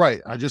okay. you were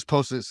right. I just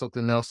posted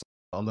something else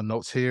on the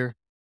notes here,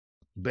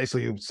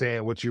 basically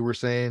saying what you were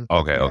saying.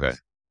 Okay, That okay.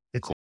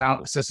 it's Cool,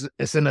 out. cool.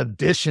 It's in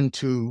addition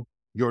to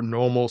your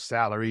normal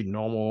salary,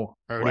 normal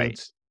Right.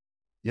 earnings.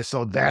 Yeah,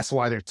 so that's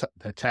why they're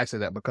taxing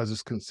that because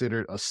it's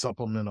considered a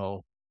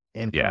supplemental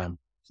Yeah. income,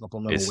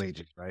 supplemental It's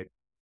wages, right?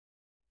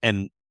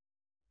 and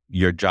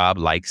your job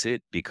likes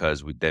it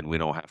because we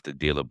don't have to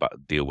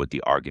deal with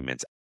the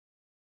arguments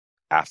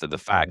after the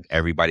fact. Yes.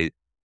 Everybody,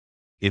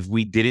 if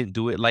we didn't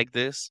do it like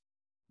this,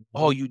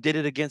 oh, Mhm. you did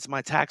it against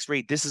my tax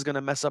rate. This is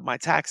gonna mess up my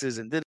taxes,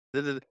 and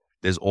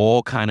there's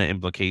all kind of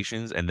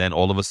implications. And then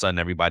all of a sudden,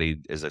 everybody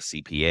is a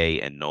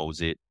CPA and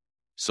knows it,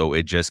 so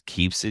it just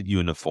keeps it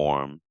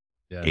uniform.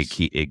 Yes.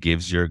 It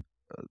gives your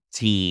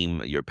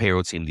team, your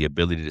payroll team, the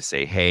ability to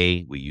say,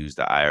 "Hey, we use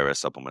the IRS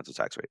supplemental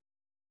tax rate."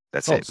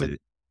 That's Oh, it. so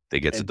They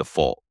get to and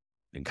default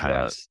and kind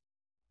of yes.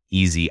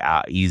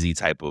 easy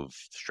type of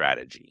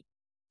strategy.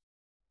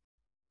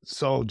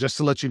 So just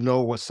to let you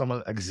know what some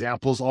of the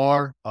examples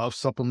are of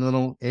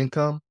supplemental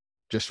income,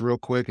 just real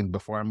quick, and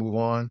before I move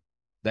on,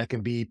 that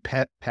can be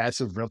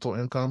passive rental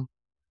income,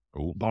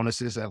 Oh,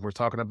 bonuses that we're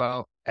talking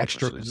about,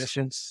 extra bonuses.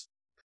 commissions,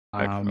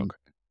 Okay.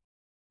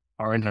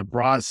 or in a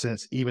broad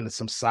sense, even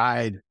some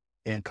side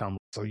income.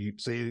 So you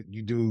say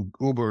you do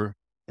Uber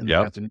in the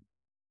Yep. afternoon,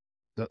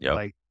 Yep.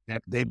 like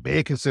that, they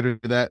may consider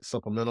that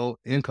supplemental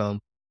income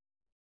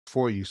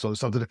for you. So it's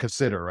something to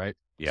consider, right?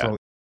 Yeah. So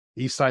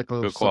each type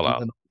of Good call out.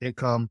 supplemental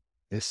income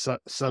is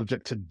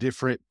subject to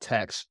different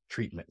tax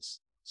treatments.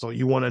 So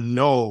you want to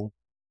know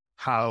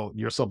how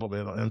your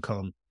supplemental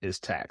income is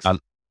I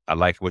taxed. I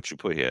like what you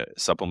put here.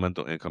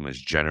 Supplemental income is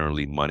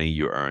generally money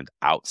you earned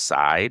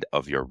outside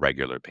of your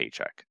regular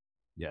paycheck.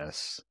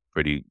 Yes.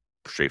 Pretty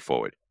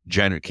straightforward.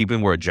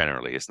 Keeping word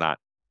generally. It's not,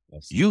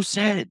 Yes. you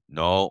said,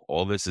 no,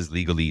 all this is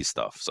legalese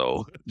stuff.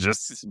 So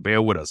just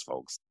bear with us,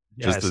 folks.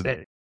 Just Yes.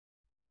 a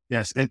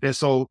Yes. And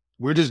so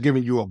we're just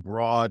giving you a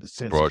broad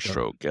sense broad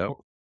stroke. Yep.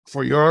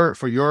 for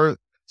your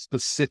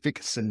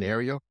specific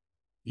scenario.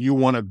 You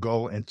want to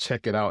go and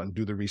check it out and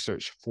do the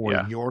research for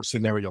Yeah. your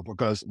scenario,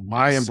 because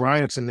my and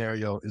Brian's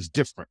scenario is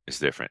different. It's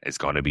different. It's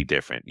going to be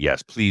different.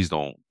 Yes, please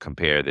don't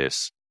compare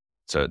this.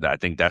 So I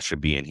think that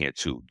should be in here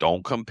too.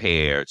 Don't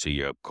compare to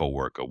your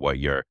coworker what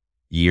your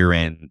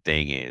year-end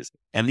thing is.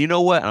 And you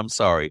know what? I'm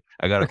sorry.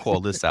 I got to call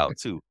this out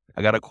too.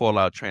 I got to call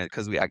out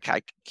because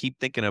I keep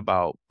thinking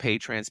about pay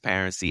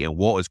transparency, and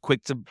Walt is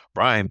quick to,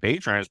 Brian, pay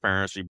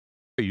transparency.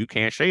 You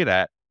can't say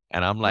that.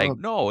 And I'm like,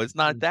 No. no, it's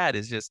not that.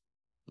 It's just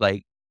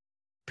like,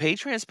 pay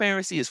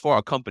transparency is for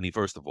our company,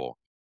 first of all.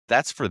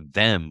 That's for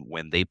them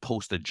when they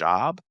post a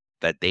job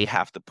that they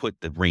have to put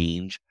the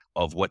range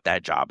of what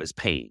that job is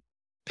paying.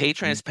 Pay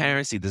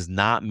transparency does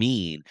not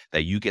mean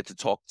that you get to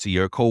talk to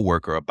your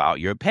coworker about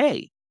your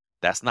pay.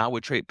 That's not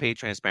what pay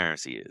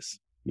transparency is.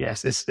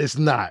 Yes, it's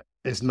not.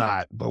 It's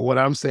not. But what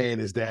I'm saying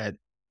is that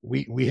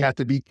we have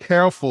to be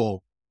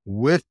careful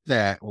with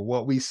that, or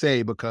what we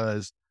say,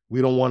 because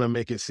we don't want to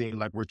make it seem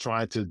like we're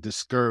trying to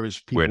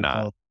discourage We're people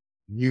not. from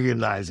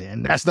unionizing.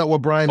 And that's not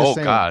what Brian is Oh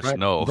saying. gosh,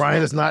 no.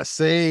 Brian is not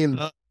saying,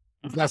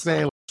 he's not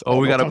saying, Oh,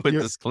 we don't got to come put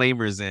your-"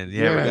 disclaimers in.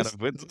 Yeah, we got Yes, to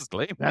put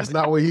disclaimers. that's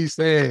not what he's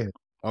saying.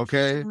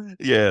 Okay.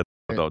 Yeah,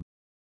 no,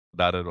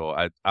 not at all.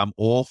 I'm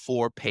all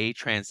for pay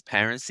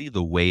transparency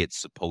the way it's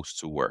supposed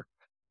to work.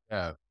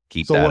 Yeah.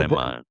 Keep So that in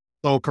mind.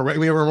 so correct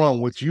me if I'm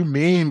wrong. What you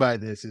mean by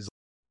this is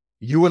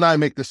you and I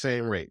make the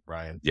same rate,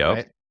 Brian. Yep.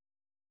 Right?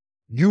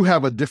 You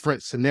have a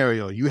different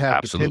scenario. You have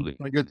Absolutely.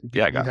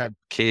 Yeah, I got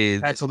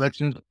kids, tax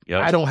elections.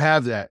 Yep. I don't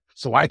have that,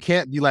 so I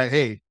can't be like,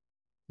 hey,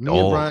 me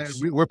and Brian,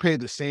 we're paid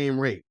the same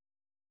rate.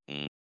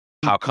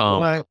 How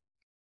come?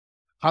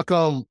 How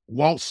come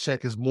Walt's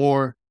check is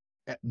more,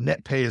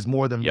 net pay is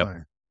more than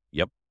mine?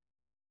 Yep.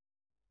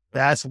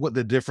 That's what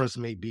the difference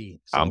may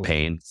be. So, I'm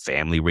paying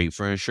family rate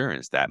for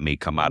insurance. That may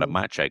come out of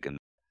my check, and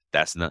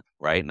that's not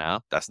right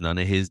now. That's none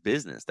of his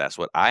business. That's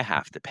what I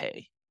have to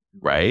pay,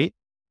 right?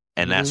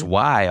 And that's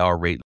why our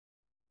rate.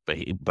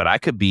 But I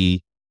could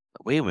be.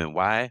 Wait a minute.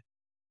 Why?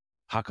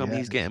 How come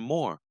he's getting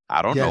more?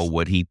 I don't know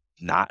what he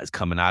not is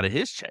coming out of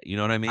his check. You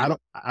know what I mean?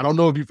 I don't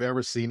know if you've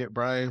ever seen it,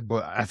 Brian,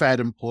 but I've had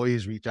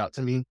employees reach out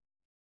to me,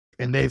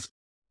 and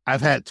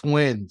I've had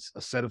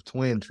a set of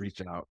twins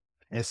reach out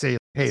and say,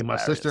 hey, my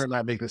sister and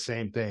I make the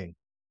same thing.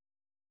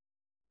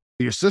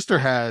 Your sister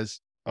has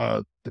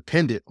a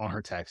dependent on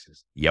her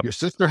taxes. Yep. Your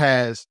sister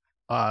has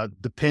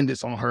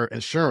dependents on her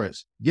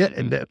insurance. Yeah,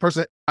 and that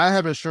person, I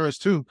have insurance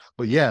too,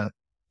 but yeah,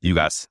 you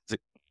guys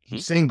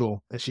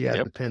single, and she has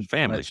dependents,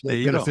 family, there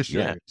you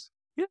beneficiaries.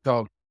 Yeah.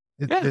 So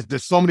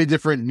there's so many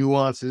different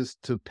nuances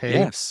to pay.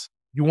 Yes.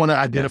 You want to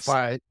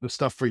identify the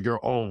stuff for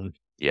your own.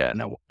 Yeah.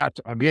 Now,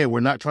 again,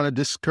 we're not trying to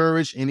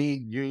discourage any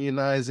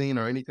unionizing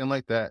or anything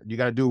like that. You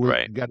got to do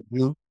what you got to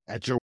do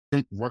at your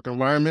work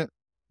environment.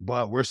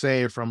 But we're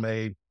saying from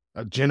a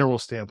general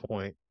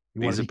standpoint,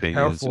 you these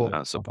opinions do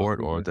not support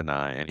or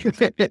deny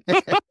anything.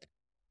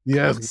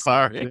 Yes.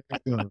 Sorry.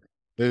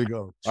 There you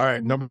go. All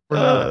right. Number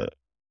 9,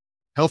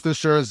 health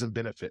insurance and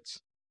benefits.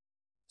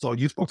 So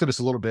you spoke to this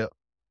a little bit.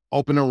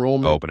 Open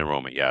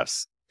enrollment.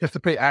 Yes.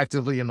 Participate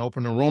actively in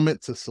open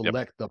enrollment to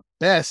select the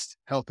best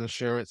health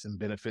insurance and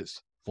benefits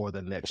for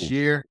the next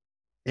year.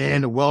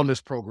 And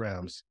wellness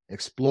programs.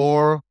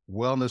 Explore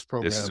wellness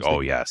programs.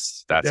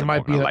 Yes. That's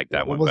important. I like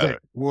that one better.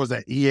 What was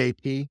that?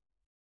 EAP?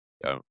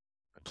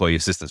 Employee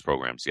assistance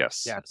programs.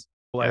 Yes.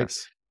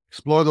 Yes.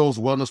 Explore those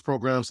wellness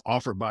programs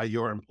offered by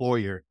your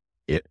employer.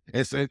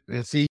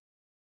 And see,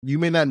 you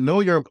may not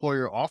know your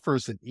employer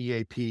offers an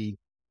EAP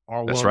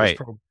or wellness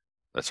program.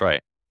 That's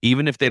right.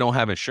 Even if they don't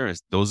have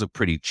insurance, those are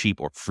pretty cheap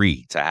or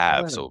free to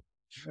have. So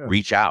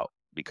reach out,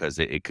 because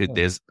it could,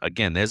 there's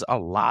a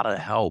lot of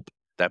help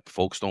that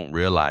folks don't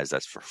realize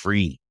that's for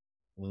free.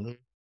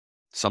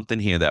 Something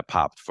here that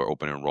popped for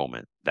open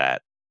enrollment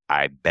that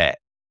I bet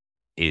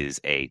is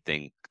a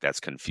thing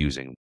that's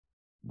confusing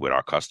with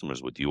our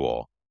customers, with you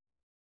all.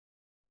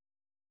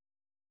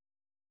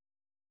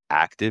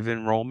 Active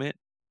enrollment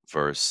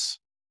versus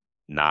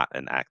not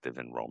an active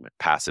enrollment,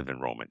 passive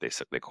enrollment,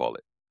 they call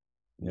it.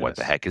 What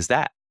the heck is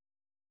that?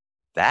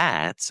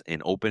 That's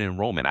an open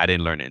enrollment. I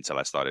didn't learn it until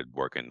I started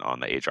working on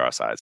the HR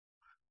side.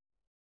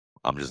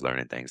 I'm just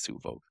learning things too,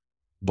 folks.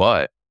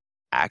 But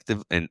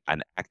active and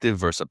an active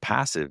versus a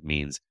passive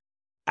means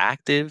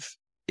active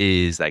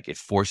is like it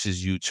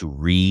forces you to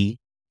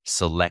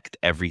re-select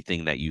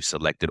everything that you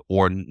selected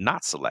or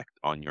not select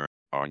on your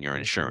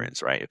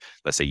insurance, right?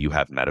 Let's say you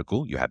have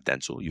medical, you have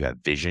dental, you have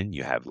vision,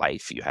 you have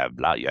life, you have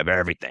blah, you have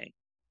everything,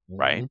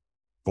 right?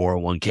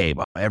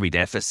 401k,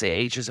 everything,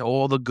 FSA, just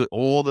all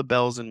the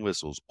bells and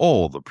whistles,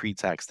 all the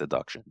pre-tax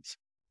deductions.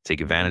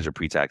 Take advantage of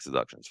pre-tax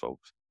deductions,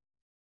 folks.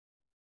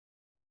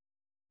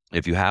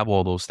 If you have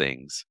all those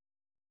things,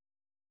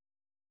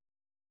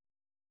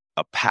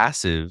 a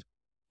passive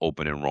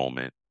open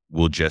enrollment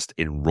will just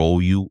enroll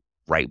you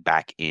right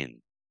back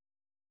in,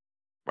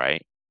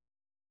 right?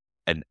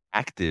 An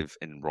active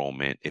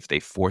enrollment, if they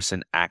force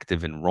an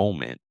active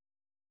enrollment,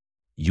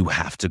 you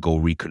have to go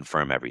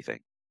reconfirm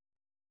everything.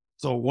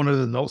 So one of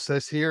the notes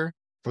says here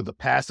for the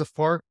passive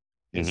part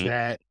is Hmm.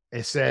 that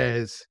it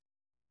says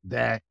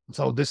that,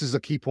 so this is a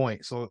key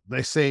point. So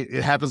they say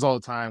it happens all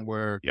the time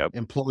where Yep,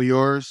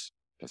 employers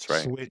that's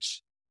right.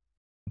 switch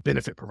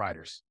benefit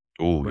providers,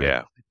 Oh, right?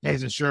 yeah.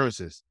 As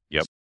insurances.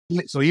 Yep.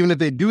 So even if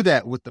they do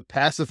that with the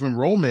passive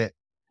enrollment,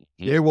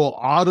 Mhm. they will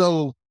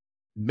auto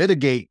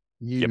mitigate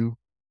Yep. you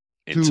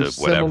to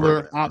Into whatever.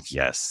 similar options.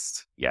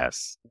 Yes.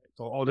 Yes.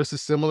 So, oh, this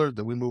is similar.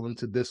 Then we move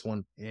into this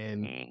one,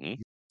 and Hmm.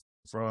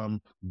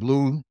 from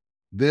blue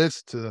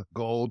this to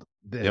gold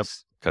Yep.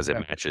 this. Because it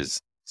Yeah, matches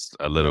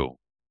a little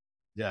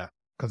yeah,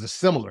 because it's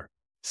similar.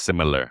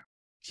 similar.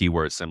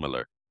 Keyword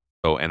similar.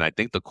 So, and I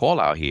think the call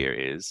out here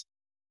is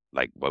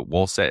like what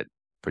Walt said,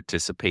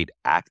 participate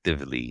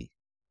actively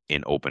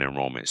in open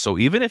enrollment. So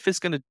even if it's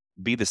going to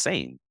be the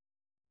same,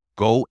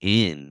 go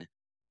in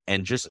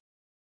and just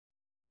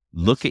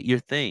look Yes. at your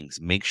things.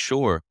 Make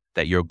sure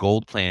that your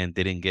gold plan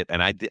didn't get,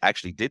 and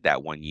actually did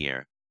that one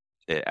year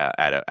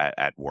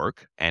at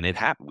work, and it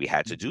happened. We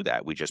had to do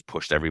that. We just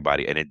pushed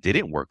everybody, and it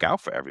didn't work out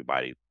for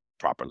everybody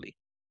properly.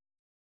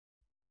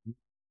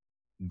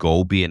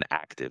 Go be an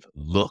active,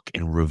 look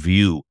and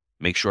review,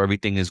 make sure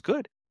everything is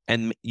good.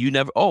 And you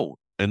never, oh,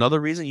 another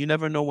reason, you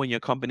never know when your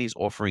company's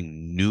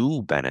offering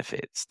new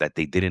benefits that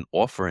they didn't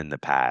offer in the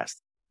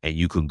past. And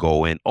you can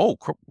go in, oh,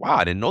 wow,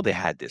 I didn't know they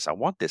had this. I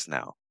want this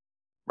now.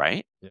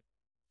 Right. Yeah.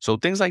 So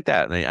things like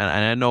that. And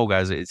I know,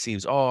 guys, it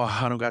seems, oh,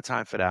 I don't got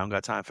time for that. I don't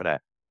got time for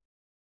that.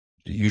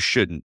 You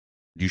shouldn't.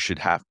 You should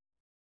have.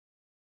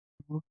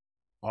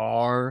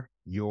 Are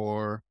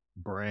your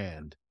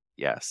brand.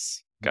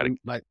 Yes. Got to.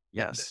 Like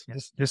Yes.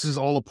 this is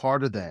all a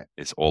part of that.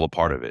 It's all a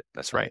part of it.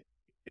 That's right. Right.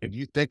 If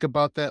you think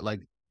about that,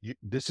 like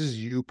this is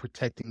you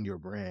protecting your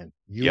brand,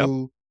 Yep.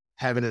 you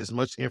having as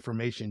much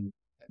information,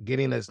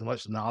 getting as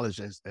much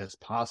knowledge as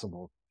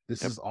possible.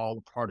 This Yep. is all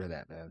a part of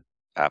that, man.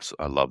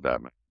 Absolutely. I love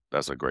that, man.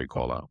 That's a great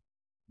call out.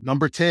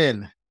 Number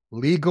 10,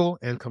 legal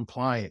and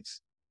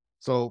compliance.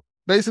 So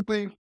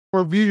basically,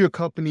 review your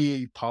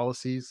company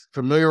policies,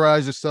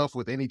 familiarize yourself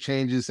with any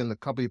changes in the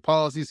company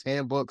policies,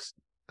 handbooks,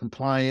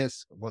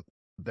 compliance with,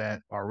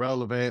 that are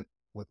relevant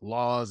with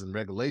laws and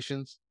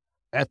regulations,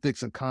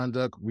 ethics and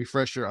conduct,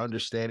 refresh your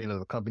understanding of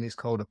the company's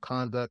code of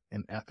conduct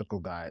and ethical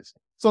guides.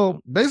 So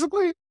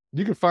basically,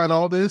 you can find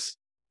all this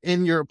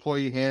in your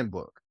employee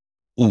handbook,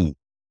 Ooh, I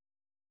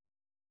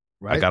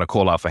right? got a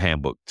call out for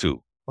handbook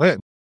too. Go ahead.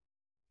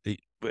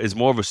 It's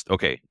more of a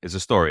okay. It's a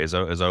story. Is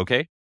that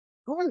okay?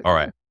 Go ahead. All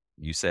right.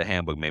 You said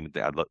handbook made me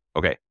think. I look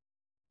okay.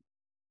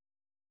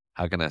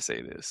 How can I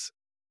say this?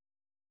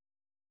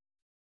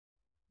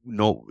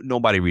 No,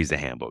 nobody reads the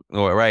handbook.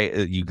 All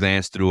right, you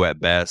glance through at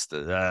best.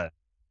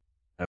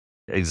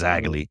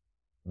 Exactly.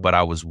 But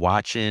I was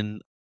watching,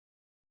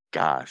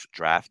 gosh,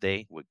 Draft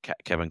Day with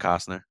Kevin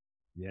Costner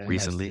Yes,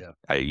 recently.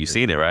 yeah. You Yeah.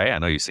 seen it, right? I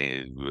know you've seen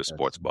it. We were Yes.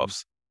 sports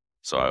buffs, Yeah.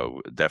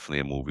 so definitely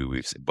a movie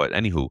we've seen. But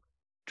anywho,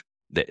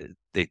 they,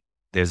 they,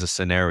 there's a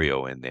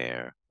scenario in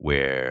there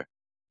where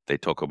they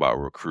talk about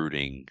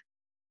recruiting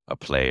a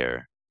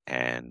player,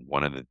 and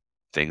one of the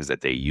things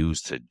that they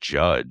use to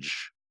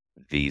judge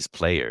these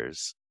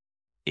players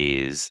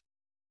is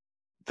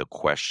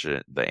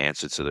the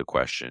answer to the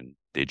question,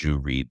 did you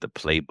read the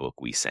playbook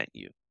we sent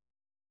you?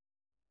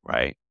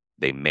 Right?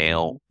 They Mhm.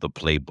 mail the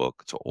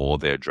playbook to all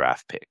their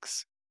draft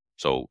picks.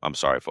 So I'm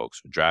sorry,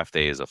 folks. Draft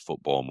Day is a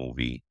football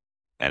movie,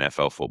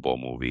 NFL football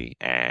movie,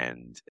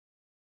 and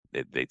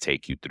they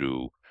take you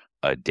through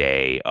a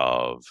day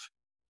of,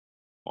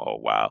 oh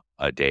wow,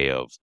 a day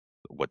of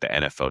what the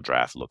NFL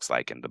draft looks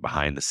like and the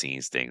behind the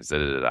scenes things. Da,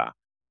 da, da, da.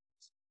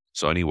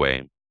 So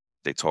anyway,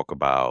 they talk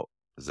about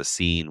there's a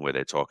scene where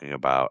they're talking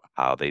about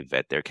how they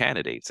vet their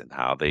candidates and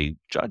how they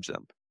judge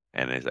them.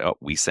 And they say, oh,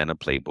 we send a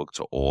playbook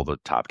to all the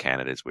top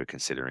candidates we're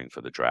considering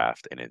for the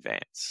draft in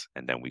advance.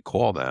 And then we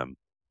call them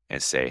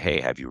and say,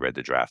 hey, have you read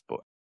the draft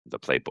book, the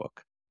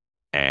playbook?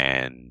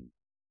 And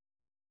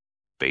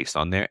based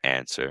on their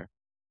answer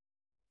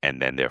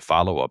and then their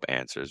follow-up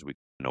answers, we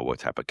know what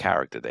type of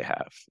character they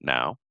have.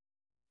 Now,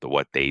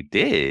 what they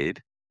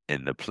did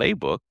in the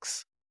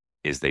playbooks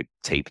is they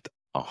taped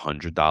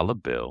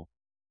 $100 bill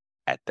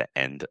at the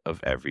end of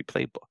every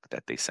playbook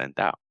that they sent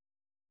out.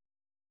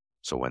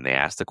 So when they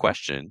ask the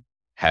question,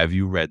 have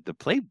you read the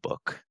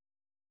playbook?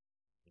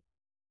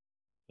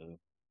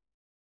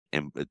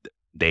 And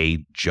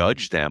they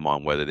judge them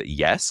on whether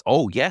yes,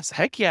 oh yes,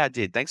 heck yeah, I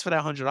did. Thanks for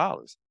that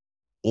 $100.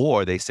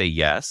 Or they say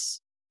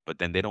yes, but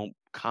then they don't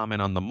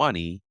comment on the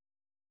money.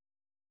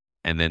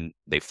 And then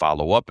they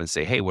follow up and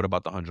say, hey, what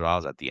about the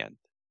 $100 at the end?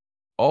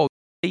 Oh,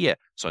 yeah.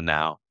 So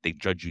now they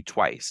judge you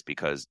twice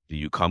because do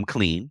you come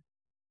clean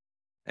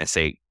and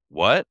say,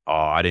 what? Oh,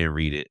 I didn't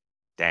read it.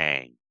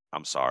 Dang,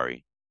 I'm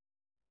sorry.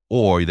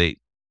 Or they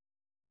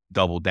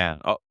double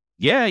down. Oh,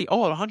 yeah.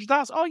 Oh,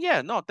 $100. Oh,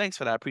 yeah. No, thanks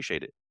for that. I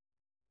appreciate it.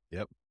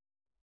 Yep.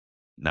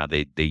 Now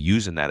they're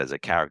using that as a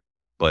character.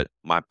 But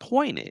my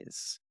point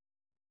is,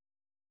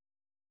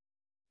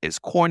 as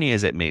corny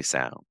as it may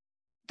sound,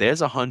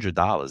 there's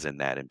 $100 in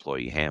that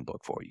employee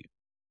handbook for you.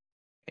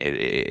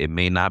 It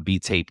may not be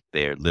taped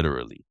there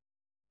literally,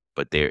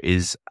 but there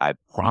is, I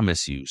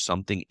promise you,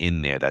 something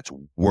in there that's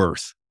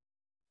worth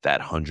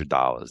that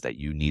 $100 that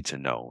you need to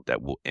know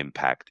that will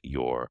impact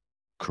your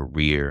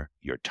career,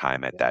 your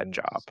time at that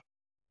job.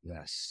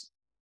 Yes.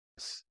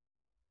 Yes.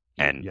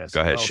 And Yes.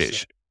 go ahead, Well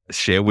said.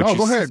 share what No, you.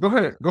 go ahead. Go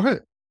ahead. Go ahead.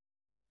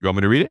 You want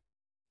me to read it?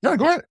 Yeah,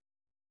 go ahead.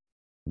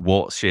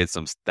 Walt shared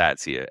some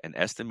stats here. An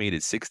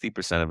estimated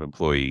 60% of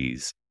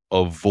employees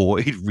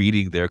avoid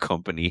reading their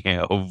company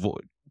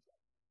avoid.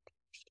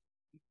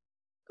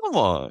 Come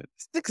on,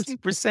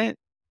 60%.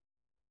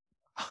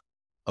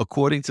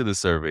 According to the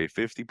survey,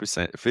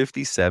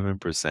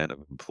 57% of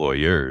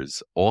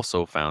employers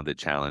also found it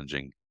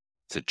challenging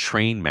to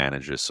train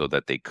managers so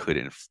that they could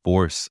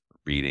enforce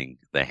reading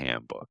the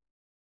handbook.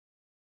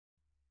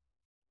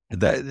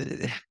 That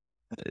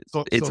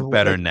it's So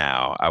better like,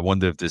 now. I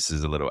wonder if this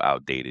is a little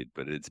outdated,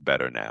 but it's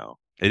better now.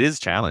 It is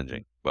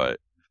challenging, but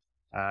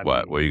I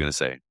what? mean, What are you gonna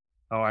say?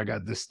 oh, I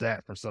got this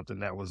stat from something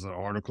that was an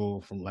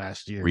article from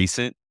last year.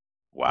 Recent?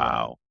 Yeah.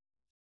 Wow.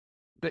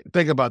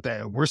 Think about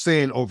that. We're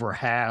saying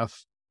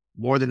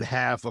more than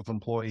half of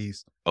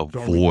employees don't read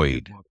the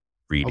Avoid handbook,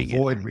 reading it.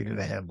 avoid reading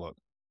the handbook.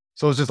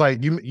 So it's just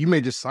like you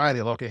may just sign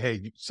it. Okay, hey,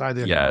 you sign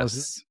the acknowledgement.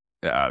 Yes.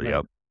 Like,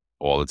 Yep.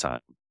 All the time.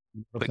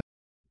 okay.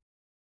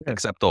 Yeah.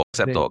 Accept all.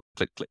 Accept Then- all.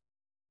 Click. Click.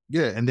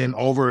 Yeah, and then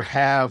over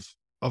half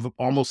of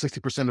almost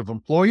 60% of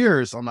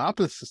employers on the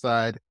opposite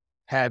side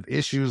have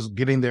issues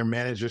getting their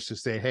managers to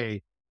say,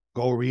 hey,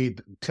 go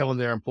read, telling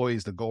their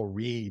employees to go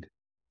read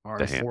or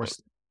The handbook.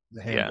 enforce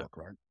the handbook,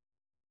 right?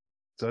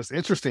 So it's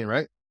interesting,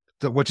 right?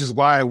 So, which is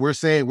why we're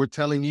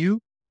telling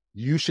you,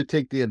 you should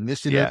take the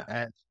initiative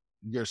at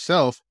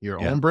yourself, your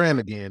own brand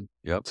again,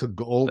 Yep. to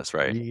go That's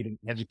right. read and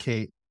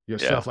educate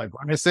yourself. Yeah. Like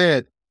Brian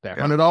said, that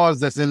 $100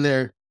 that's in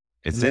there,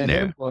 It's in there.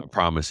 handbook, I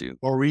promise you.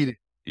 go read it.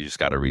 You just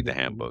got to read the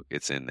handbook.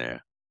 It's in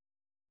there.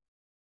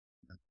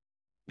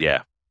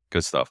 Yeah.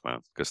 Good stuff, man.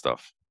 Good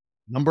stuff.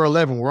 Number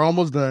 11, we're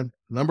almost done.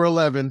 Number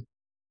 11,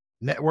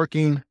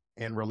 networking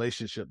and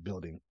relationship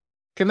building.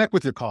 Connect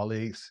with your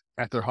colleagues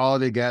at their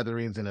holiday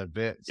gatherings and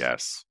events.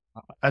 Yes.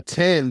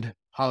 Attend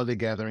holiday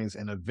gatherings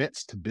and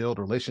events to build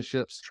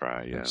relationships.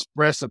 Try. Yeah.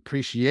 Express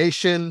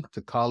appreciation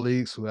to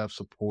colleagues who have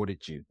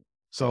supported you.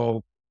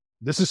 So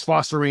this is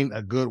fostering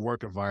a good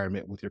work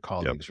environment with your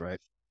colleagues, right?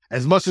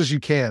 As much as you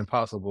can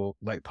possibly.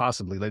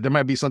 Like there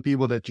might be some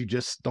people that you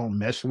just don't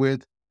mesh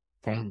with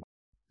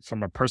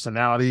from a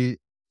personality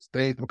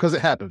stage, because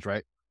it happens,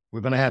 right?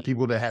 We're going to have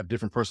people that have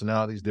different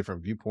personalities,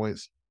 different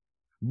viewpoints,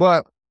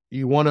 but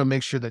you want to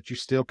make sure that you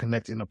still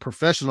connect in a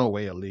professional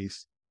way, at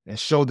least, and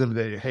show them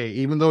that, hey,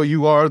 even though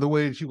you are the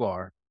way that you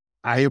are,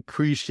 I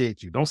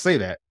appreciate you. Don't say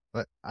that,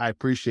 but I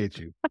appreciate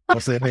you.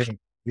 Don't say, hey,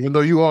 even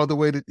though you are the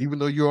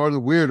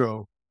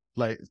weirdo,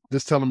 like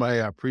just tell them,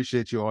 hey, I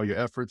appreciate you, all your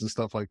efforts and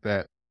stuff like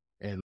that,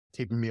 and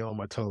keeping me on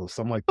my toes.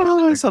 Something like that.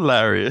 Oh, that's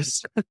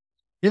hilarious.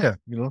 Yeah,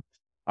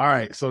 All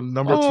right, so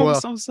number 12. I'm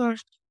so sorry.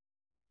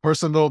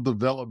 Personal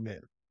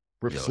development.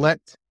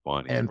 Reflect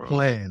and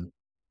plan.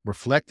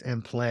 Reflect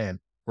and plan.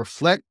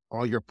 Reflect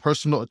on your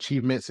personal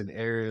achievements and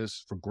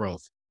areas for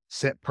growth.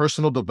 Set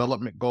personal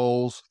development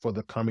goals for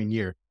the coming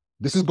year.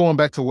 This is going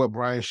back to what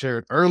Brian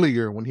shared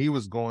earlier when he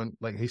was going,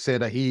 like he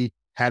said that he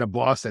had a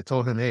boss that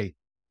told him, hey,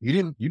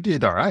 you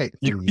did all right.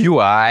 You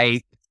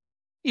I.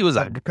 He was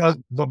like,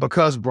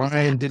 because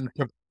Brian didn't,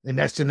 in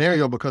that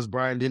scenario, because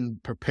Brian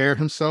didn't prepare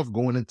himself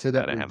going into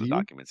that I didn't have the review,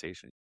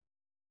 documentation.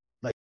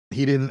 like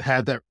he didn't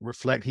have that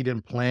he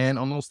didn't plan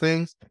on those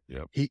things.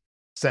 Yep. He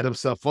set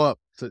himself up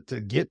to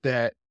get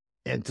that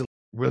and to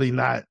really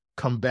not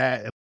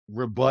combat and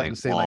rebut and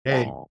say like,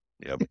 hey,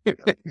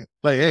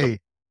 like, hey,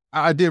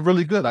 I did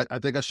really good. I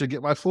think I should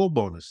get my full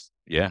bonus.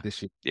 Yeah.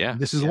 This year. Yeah.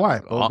 This is why.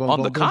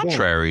 On the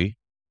contrary,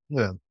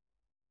 yeah.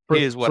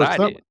 Here's what I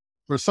did.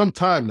 For some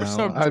time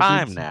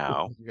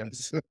now.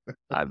 Yes.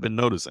 I've been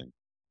noticing.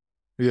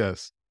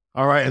 Yes.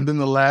 All right. And then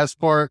the last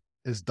part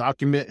is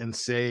document and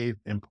save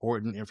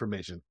important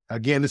information.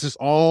 Again, this is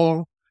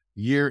all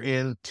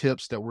year-end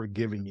tips that we're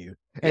giving you.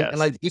 And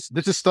like this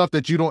is stuff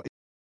that you don't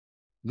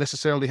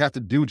necessarily have to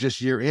do just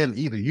year-end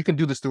either. You can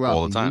do this throughout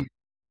all the time.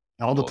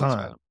 All the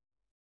time.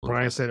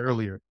 Brian said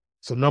earlier.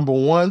 So number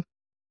 1,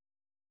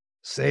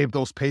 save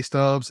those pay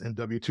stubs and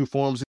W-2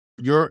 forms.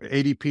 Your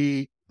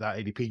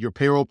your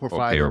payroll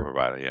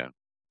provider,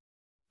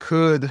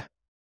 could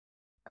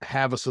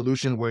have a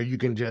solution where you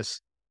can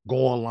just go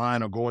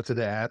online or go into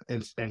the app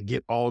and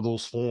get all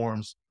those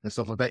forms and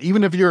stuff like that.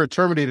 Even if you're a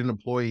terminated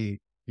employee,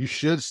 you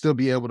should still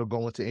be able to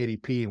go into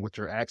ADP with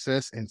your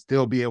access and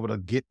still be able to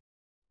get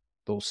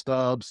those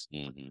stubs.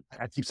 Mm-hmm.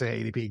 I keep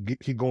saying ADP,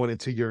 keep going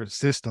into your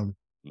system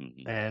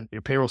and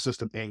your payroll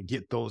system and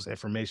get those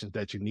information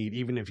that you need,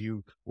 even if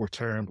you were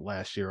termed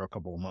last year or a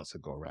couple of months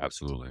ago, right?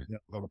 Absolutely. Yeah,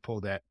 go to pull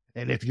that.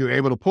 And if you're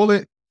able to pull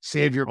it,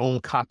 save your own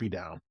copy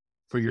down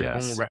for your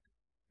own record.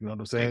 You know what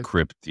I'm saying?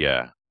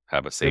 Encrypt,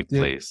 have a safe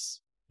place.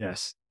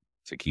 Yes.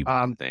 To keep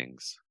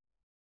things.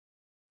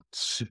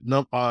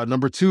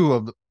 Number 2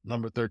 of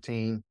number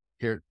 13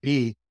 Here,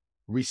 B,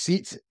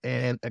 receipts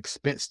and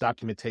expense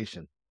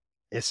documentation.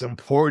 It's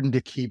important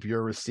to keep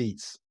your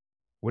receipts.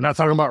 We're not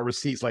talking about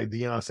receipts like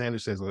Deion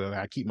Sanders says, well,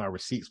 I keep my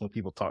receipts when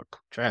people talk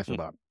trash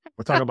about it.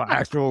 We're talking about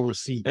actual Is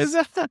receipts.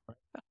 that You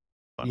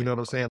funny? know what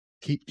I'm saying?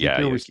 Keep Yeah,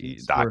 your yeah,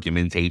 receipts for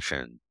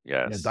documentation.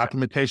 Yes.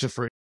 documentation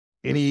for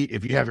any,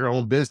 if you have your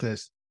own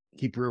business,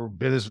 keep your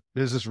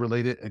business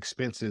related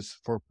expenses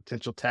for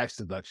potential tax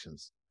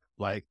deductions.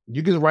 Like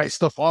you can write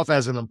stuff off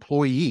as an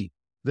employee.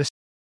 This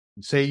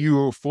say you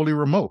are fully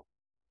remote,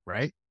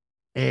 right?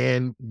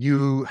 And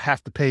you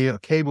have to pay a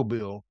cable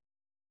bill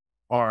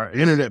or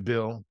internet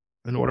bill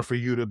in order for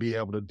you to be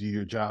able to do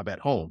your job at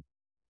home.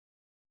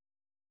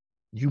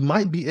 You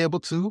might be able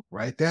to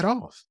write that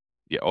off.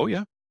 Yeah. Oh,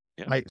 yeah.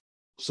 Yeah. Like,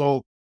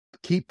 so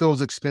keep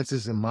those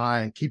expenses in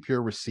mind. Keep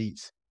your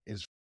receipts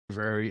is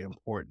very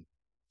important.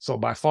 So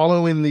by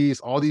following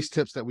all these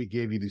tips that we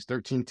gave you, these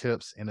 13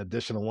 tips and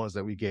additional ones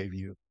that we gave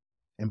you,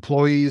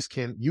 employees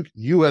can,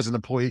 you as an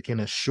employee can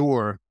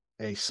ensure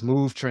a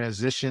smooth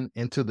transition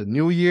into the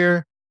new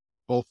year,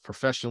 both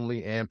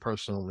professionally and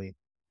personally.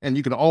 And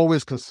you can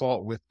always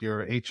consult with your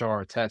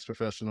HR tax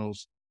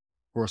professionals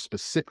for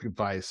specific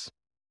advice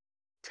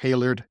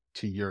tailored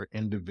to your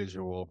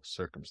individual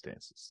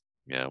circumstances.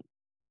 Yeah.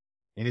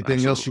 Anything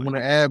else you Absolutely.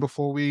 want to add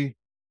before we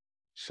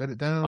shut it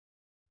down?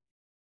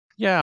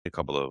 Yeah. A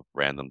couple of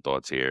random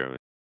thoughts here.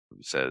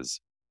 It says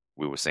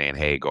we were saying,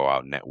 hey, go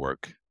out,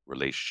 network,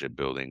 relationship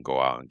building, go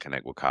out and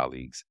connect with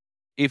colleagues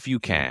if you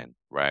can,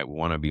 right? We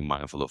want to be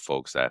mindful of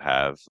folks that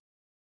have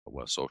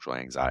social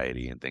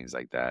anxiety and things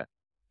like that.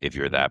 If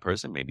you're that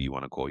person, maybe you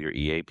want to call your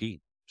EAP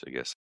to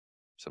get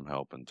some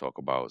help and talk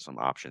about some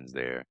options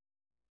there.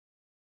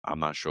 I'm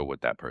not sure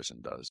what that person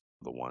does.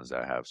 The ones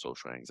that have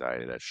social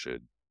anxiety that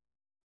should.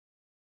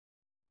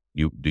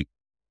 You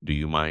do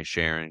you mind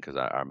sharing? Because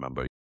I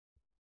remember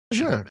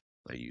Sure.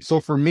 that you. So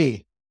for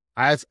me,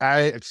 I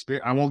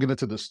won't get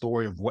into the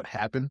story of what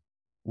happened.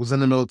 Was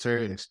in the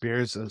military and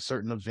experienced a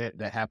certain event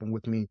that happened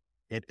with me.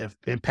 It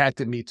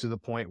impacted me to the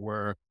point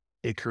where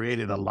it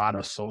created a lot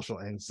of social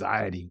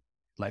anxiety.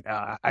 Like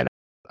I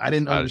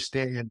didn't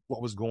understand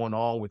what was going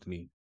on with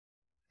me.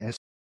 And so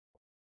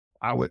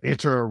I would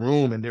enter a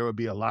room and there would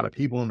be a lot of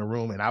people in the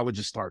room and I would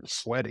just start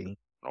sweating.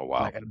 Oh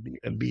wow. Like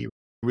and be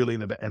really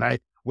in the back. And I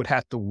would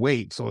have to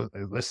wait. So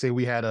let's say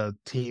we had a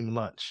team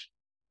lunch,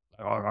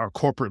 our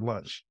corporate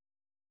lunch.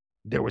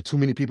 There were too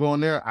many people in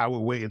there. I would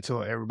wait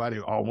until everybody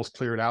almost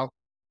cleared out.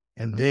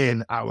 And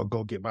then I would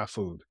go get my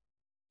food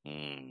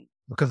Mm,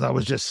 because I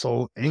was just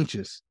so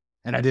anxious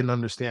and I didn't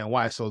understand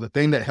why. So the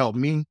thing that helped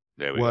me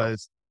there we go.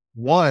 was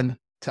one,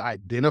 to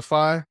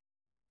identify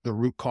the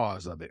root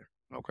cause of it.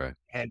 Okay.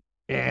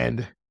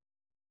 And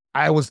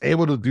I was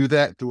able to do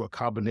that through a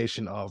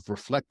combination of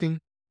reflecting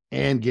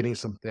and getting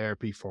some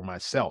therapy for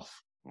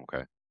myself.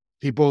 Okay.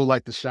 People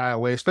like to shy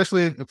away,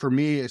 especially for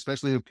me,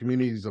 especially in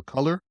communities of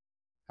color.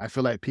 I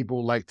feel like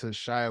people like to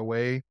shy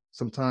away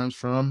sometimes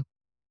from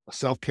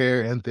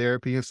self-care and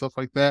therapy and stuff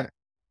like that.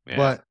 Yeah.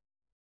 But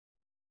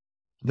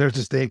there's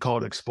this thing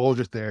called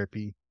exposure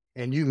therapy,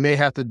 and you may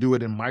have to do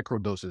it in micro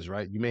doses,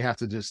 right? You may have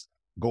to just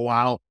go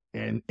out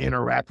and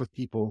interact with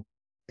people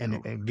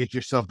and get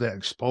yourself that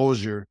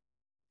exposure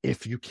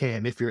if you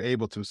can, if you're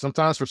able to.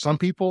 Sometimes for some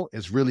people,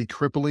 it's really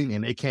crippling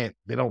and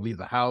they don't leave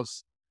the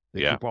house.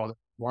 They Yeah. keep all the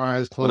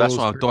wires Well, closed. that's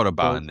what I thought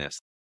about in closed.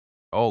 this.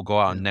 Oh, go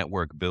out and Yeah.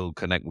 network, build,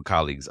 connect with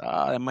colleagues.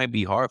 It might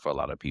be hard for a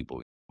lot of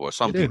people or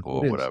some It is, people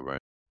it or is. whatever.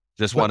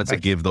 Just But wanted to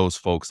give those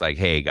folks like,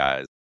 hey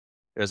guys,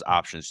 there's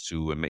options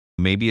too. And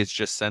maybe it's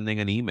just sending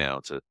an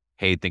email to,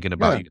 hey, thinking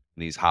about yeah, you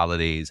these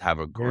holidays. Have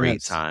a great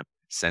yes, time.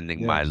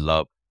 Sending my yes.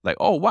 love. Like,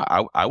 oh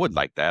wow, I would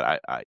like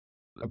that.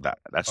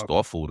 That's Okay.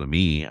 thoughtful to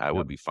me. I Yep.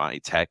 would be fine.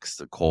 Texts,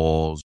 the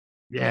calls.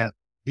 Yeah.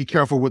 Be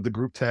careful with the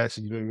group text.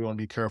 You want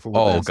to be careful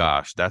with Oh that.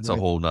 gosh, that's a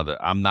whole nother.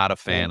 I'm not a Yeah.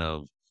 fan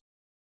of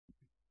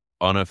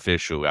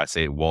unofficial. I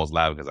say Walt's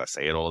loud because I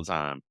say it all the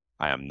time.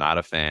 I am not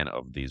a fan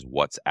of these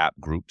WhatsApp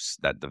groups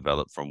that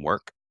develop from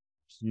work.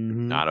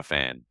 Mhm. Not a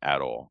fan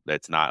at all.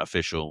 That's not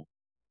official.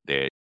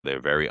 They're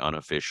very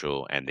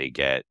unofficial, and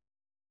it's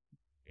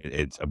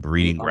a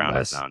breeding ground of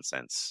Unless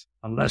nonsense.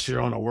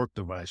 you're on a work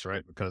device,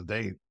 right? Because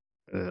they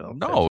okay.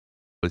 No,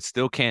 but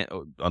still can't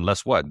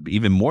unless what?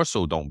 Even more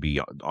so, don't be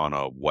on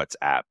a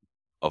WhatsApp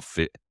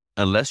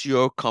unless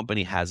your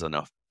company has an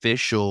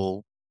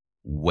official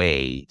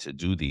way to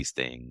do these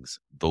things.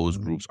 Those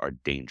Mhm. groups are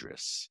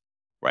dangerous,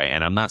 right?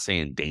 And I'm not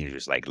saying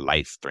dangerous like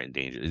life threatening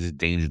danger. It's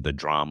dangerous the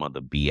drama,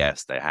 the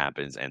BS that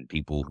happens, and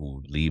people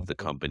who leave the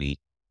Okay. company.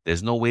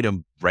 There's no way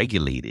to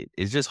regulate it.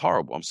 It's just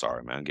horrible. I'm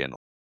sorry, man. I'm getting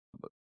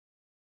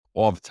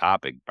off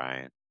topic,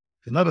 Brian.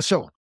 Another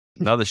show.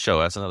 Another show.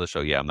 That's another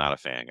show. Yeah, I'm not a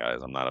fan,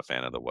 guys. I'm not a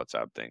fan of the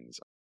WhatsApp things.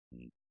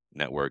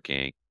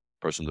 Networking,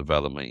 personal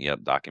development.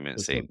 Yep. Document,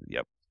 Okay. save.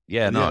 Yep.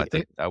 Yeah. No, Yeah. I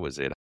think that was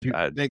it.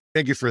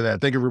 Thank you for that.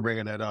 Thank you for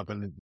bringing that up.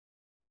 And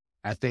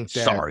I think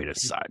that Sorry to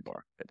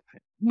sidebar.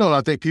 no,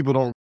 I think people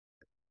don't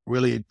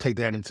really take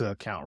that into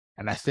account.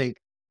 And I think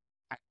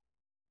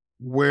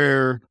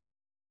where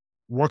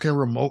working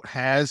remote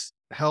has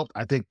helped,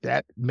 I think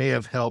that may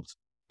have helped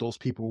those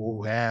people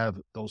who have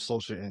those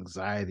social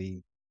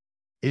anxiety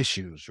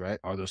issues, right?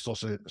 Or the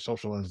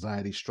social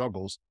anxiety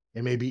struggles,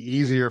 it may be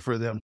easier for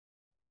them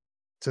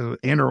to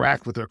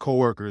interact with their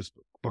coworkers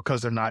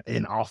because they're not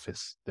in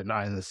office. They're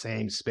not in the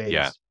same Yeah.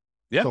 space.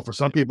 Yeah. So for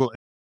some people,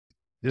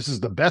 this is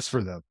the best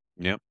for them.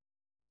 Yeah.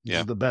 This Yeah.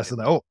 is the best.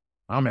 And oh,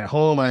 I'm at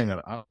home. I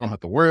don't have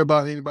to worry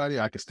about anybody.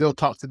 I can still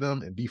talk to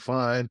them and be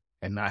fine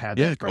and not have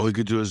Yeah. that Oh, you pressure.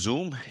 could do a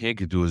Zoom. Yeah, you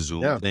could do a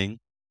Zoom Yeah. thing.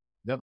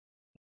 Yep.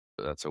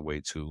 That's a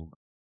way to,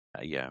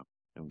 yeah,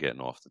 I'm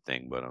getting off the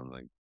thing, but I'm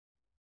like,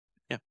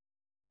 yeah.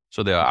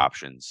 So there are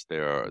options.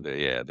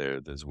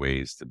 There's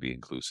ways to be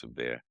inclusive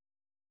there.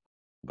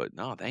 But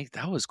no,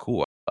 that was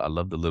cool. I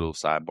love the little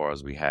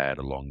sidebars we had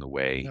along the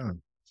way. Yeah.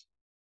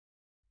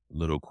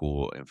 Little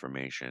cool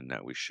information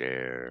that we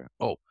share.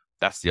 Oh,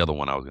 that's the other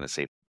one I was gonna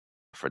say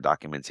for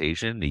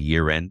documentation, the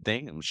year end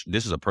thing.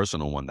 This is a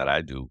personal one that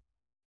I do.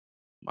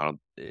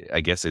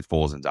 I guess it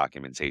falls in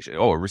documentation.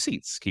 Oh,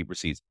 receipts. Keep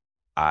receipts.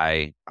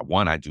 I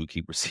do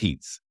keep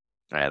receipts.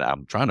 And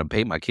I'm trying to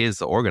pay my kids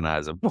to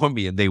organize it for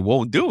me, and they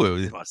won't do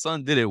it. My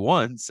son did it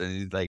once, and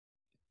he's like,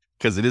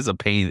 because it is a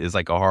pain. It's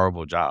like a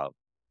horrible job.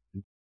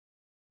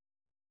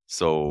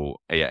 So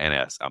yeah,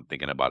 and I'm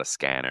thinking about a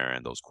scanner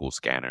and those cool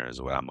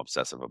scanners where I'm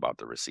obsessive about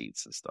the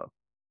receipts and stuff.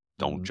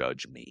 Don't Mhm.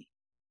 judge me.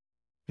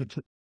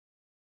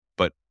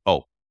 But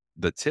oh,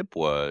 the tip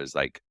was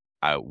like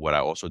what I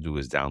also do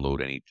is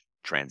download any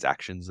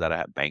transactions that I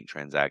have, bank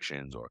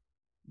transactions or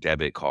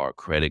debit card,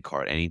 credit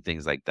card, any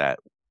things like that.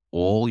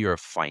 All your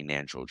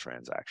financial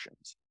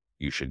transactions,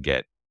 you should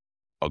get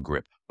a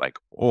grip, like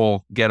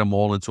or get them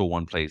all into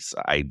one place.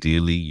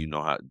 Ideally, you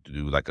know how to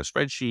do like a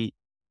spreadsheet,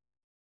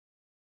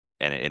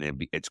 and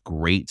it's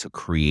great to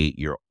create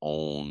your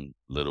own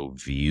little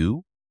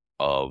view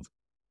of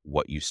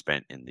what you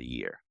spent in the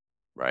year,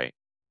 right?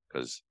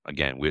 Because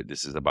again,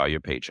 this is about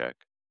your paycheck,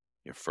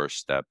 your first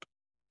step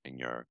in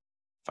your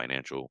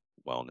financial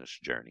wellness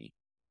journey.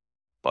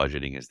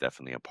 Budgeting is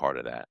definitely a part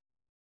of that.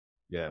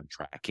 Yeah.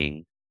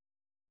 Tracking,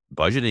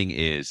 budgeting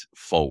is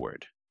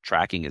forward.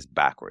 Tracking is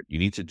backward. You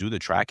need to do the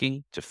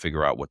tracking to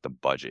figure out what the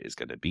budget is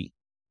going to be.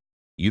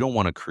 You don't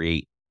want to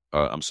create.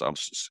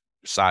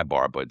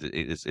 Sidebar, but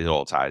it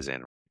all ties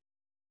in.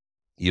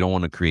 You don't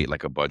want to create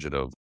like a budget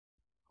of,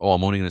 oh,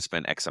 I'm only going to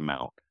spend X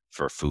amount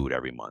for food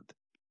every month.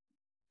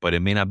 But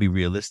it may not be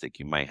realistic.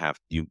 You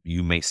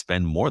may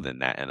spend more than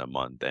that in a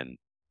month. And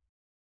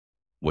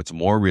what's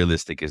more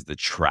realistic is the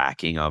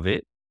tracking of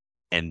it.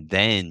 And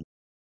then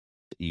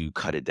you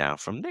cut it down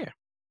from there.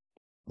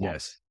 Well,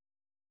 Yes.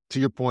 To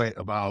your point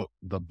about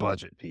the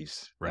budget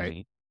piece,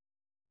 right?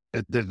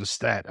 mhm. There's a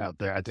stat out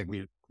there. I think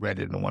we read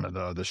it in one of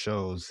the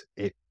shows.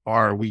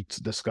 We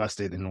discussed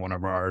it in one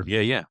of our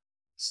Yeah, yeah.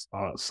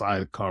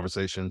 side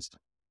conversations.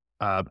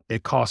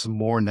 It costs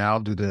more now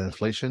due to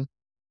inflation.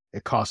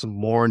 It costs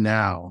more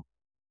now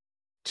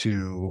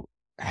to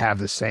have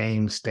the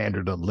same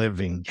standard of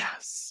living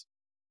Yes.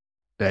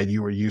 that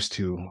you were used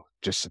to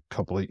just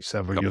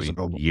several years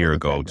ago. Year Before the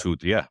ago, pandemic.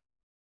 too. Yeah.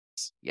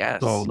 So,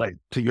 Yes. like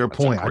to your That's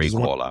a point, I great just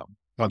want call out.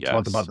 talked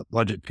about Yes. the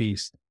budget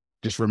piece.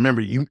 Just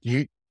remember, you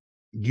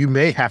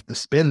may have to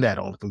spend that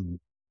on food.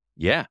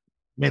 Yeah.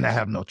 You may not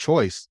have no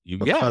choice Yeah.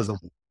 because of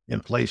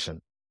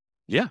inflation.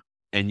 Yeah.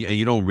 And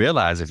you don't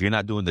realize if you're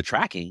not doing the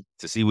tracking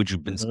to see what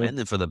you've been Mhm.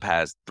 spending for the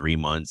past 3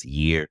 months,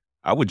 year.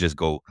 I would just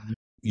go,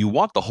 you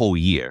want the whole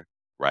year,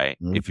 right?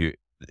 Mhm.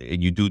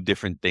 And you do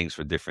different things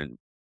for different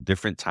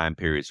time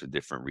periods for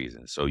different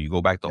reasons. So you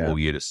go back the Yeah, whole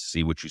year to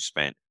see what you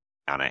spent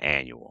on an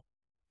annual.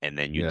 And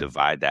then you yeah,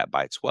 divide that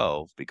by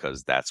 12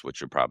 because that's what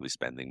you're probably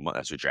spending.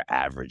 That's what you're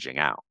averaging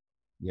out.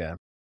 yeah,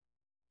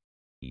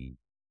 If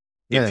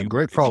yeah. you,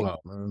 Great if call you, out,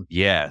 man.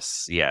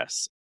 yes,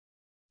 yes.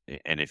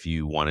 And if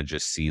you want to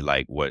just see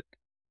like what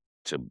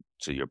to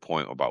your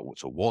point about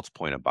to Walt's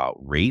point about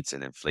rates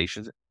and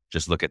inflation,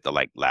 just look at the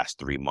like last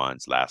 3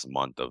 months, last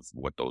month of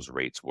what those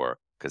rates were,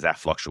 because that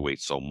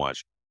fluctuates so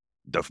much.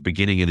 The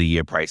beginning of the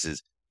year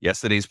prices,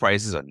 yesterday's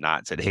prices are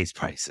not today's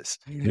prices.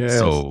 Yes,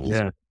 So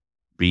yeah,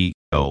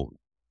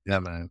 yeah,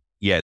 man.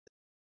 yeah,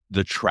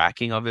 the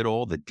tracking of it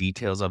all, the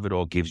details of it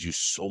all gives you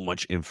so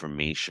much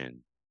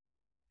information.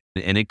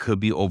 And it could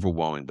be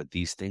overwhelming, but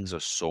these things are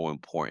so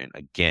important.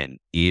 Again,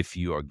 if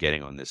you are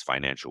getting on this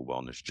financial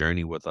wellness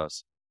journey with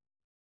us,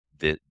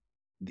 that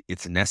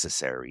it's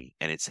necessary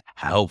and it's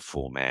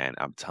helpful, man.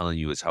 I'm telling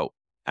you, it's help.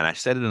 And I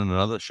said it in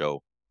another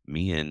show.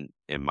 Me and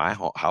in my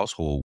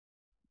household,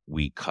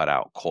 we cut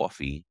out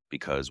coffee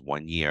because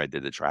one year I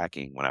did the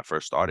tracking when I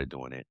first started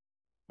doing it.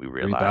 We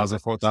realized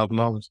 $3,000, that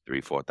 $4,000.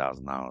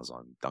 $4,000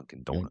 on Dunkin'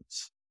 Yeah,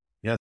 Donuts.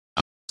 yeah.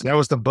 That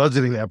was the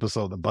budgeting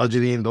episode. The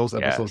budgeting, those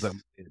episodes that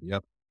Yes, we did.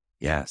 Yep.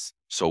 yes.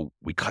 So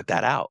we cut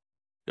that out.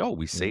 Yo,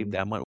 we saved Mhm.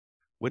 that money.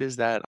 What is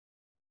that?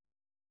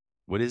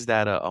 What is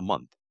that a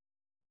month?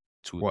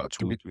 Two, What?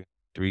 two, three,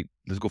 three.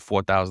 Let's go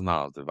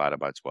 $4,000 divided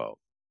by 12.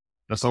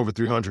 That's over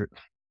 300.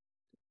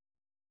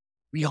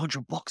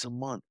 $300 a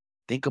month.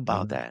 Think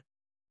about Mhm, that.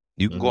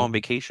 You can go mhm. on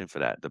vacation for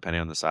that,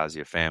 depending on the size of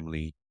your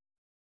family.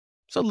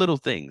 So little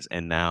things.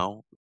 And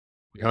now,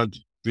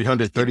 300,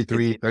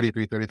 333,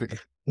 33, 33.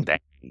 dang,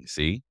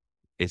 see?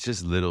 It's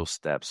just little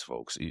steps,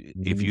 folks. If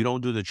Mhm. you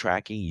don't do the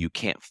tracking, you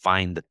can't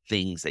find the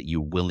things that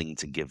you're willing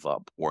to give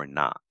up or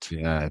not.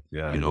 Yeah,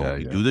 yeah, You know, yeah,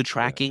 you yeah, do the yeah,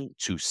 tracking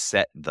to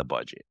set the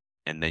budget,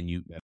 and then yeah.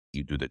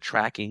 you do the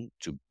tracking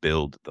to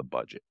build the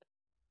budget.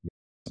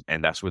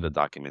 And that's where the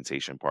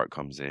documentation part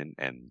comes in.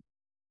 And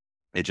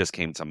it just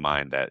came to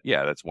mind that,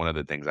 yeah, that's one of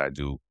the things I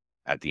do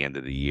at the end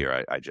of the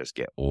year. I just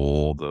get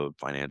all the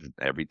financial,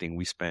 everything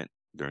we spent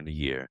during the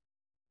year.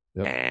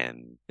 Yep.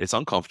 And it's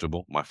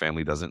uncomfortable. My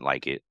family doesn't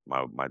like it.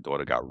 My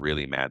daughter got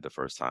really mad the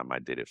first time I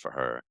did it for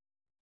her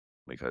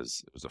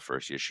because it was the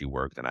first year she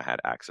worked and I had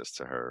access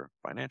to her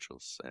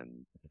financials.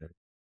 And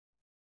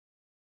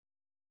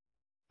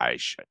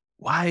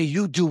why are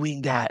you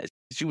doing that?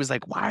 She was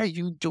like, why are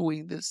you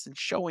doing this and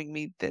showing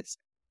me this?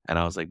 And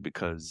I was like,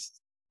 because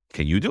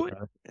can you do it?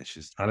 Trying And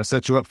she's trying to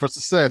set you up for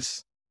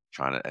success.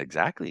 trying to,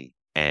 exactly.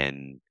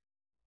 And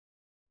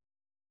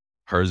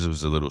hers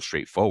was a little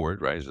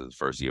straightforward, right? It was the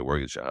first year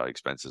working,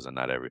 expenses are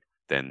not every,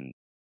 then,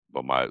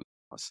 but I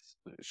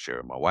share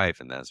with my wife,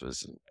 and that's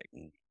what's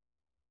like,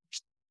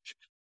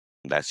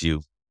 that's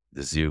you,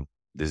 this you,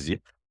 this you.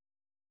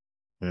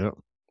 Yep.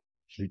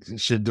 You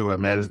should do it,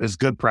 man. It's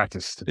good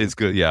practice to do. It's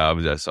good. Yeah,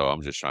 I'm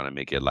just trying to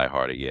make it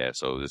lighthearted. Yeah.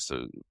 So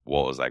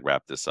Walt was like,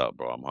 wrap this up,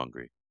 bro. I'm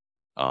hungry.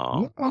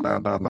 No, Um, no,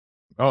 no, no.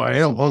 Oh, I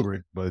am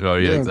hungry, but oh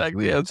yeah, yeah,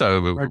 exactly. Yeah, I'm talking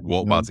about practice,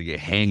 Walt about man. to get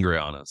hangry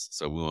on us,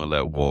 so we want to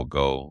let Uh, Walt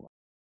go.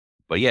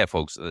 But yeah,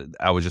 folks,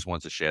 I would just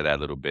want to share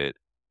that little bit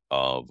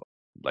of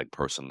like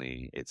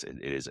personally, it's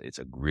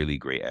a really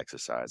great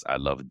exercise. I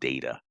love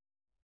data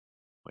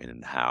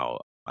and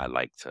how I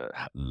like to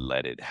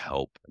let it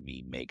help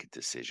me make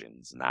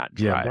decisions, not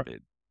yeah, drive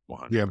it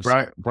yeah.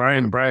 100%.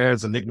 Brian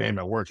has a nickname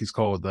at work. He's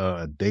called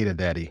Data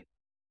Daddy.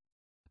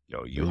 Yo,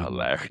 So you he's like,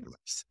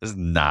 hilarious. It's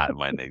not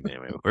my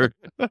nickname at work.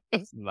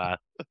 It's not.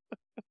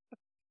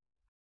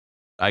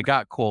 I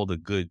got called a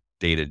good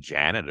data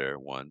janitor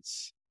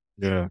once.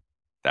 yeah,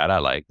 That I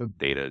like. uh,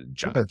 Data yeah,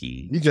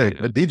 junkie,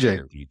 DJ, a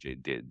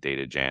DJ.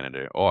 data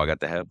janitor. Oh, I got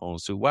the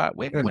headphones too. What?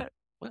 Wait, Yeah,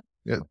 what?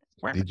 yeah.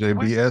 Where? DJ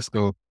Where? BS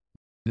go.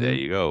 There Mhm.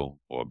 you go.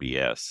 Or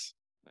BS.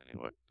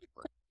 Anyway.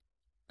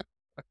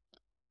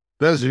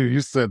 That's you. You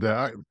said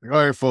that. All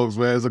right, folks,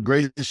 man. It's a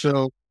great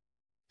show.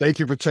 Thank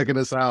you for checking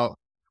us out.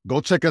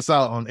 Go check us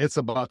out on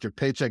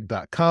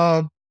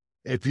it'saboutyourpaycheck.com.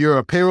 If you're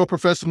a payroll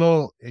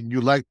professional and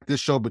you like this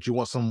show, but you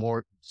want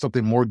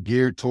something more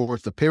geared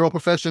towards the payroll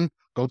profession,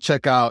 go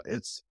check out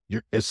it's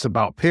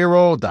about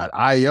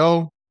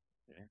payroll.io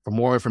for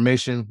more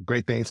information.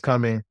 Great things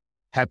coming.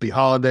 Happy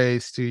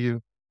holidays to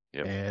you.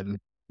 Yep. And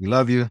we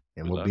love you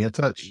and We we'll love be in you.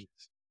 touch. Peace.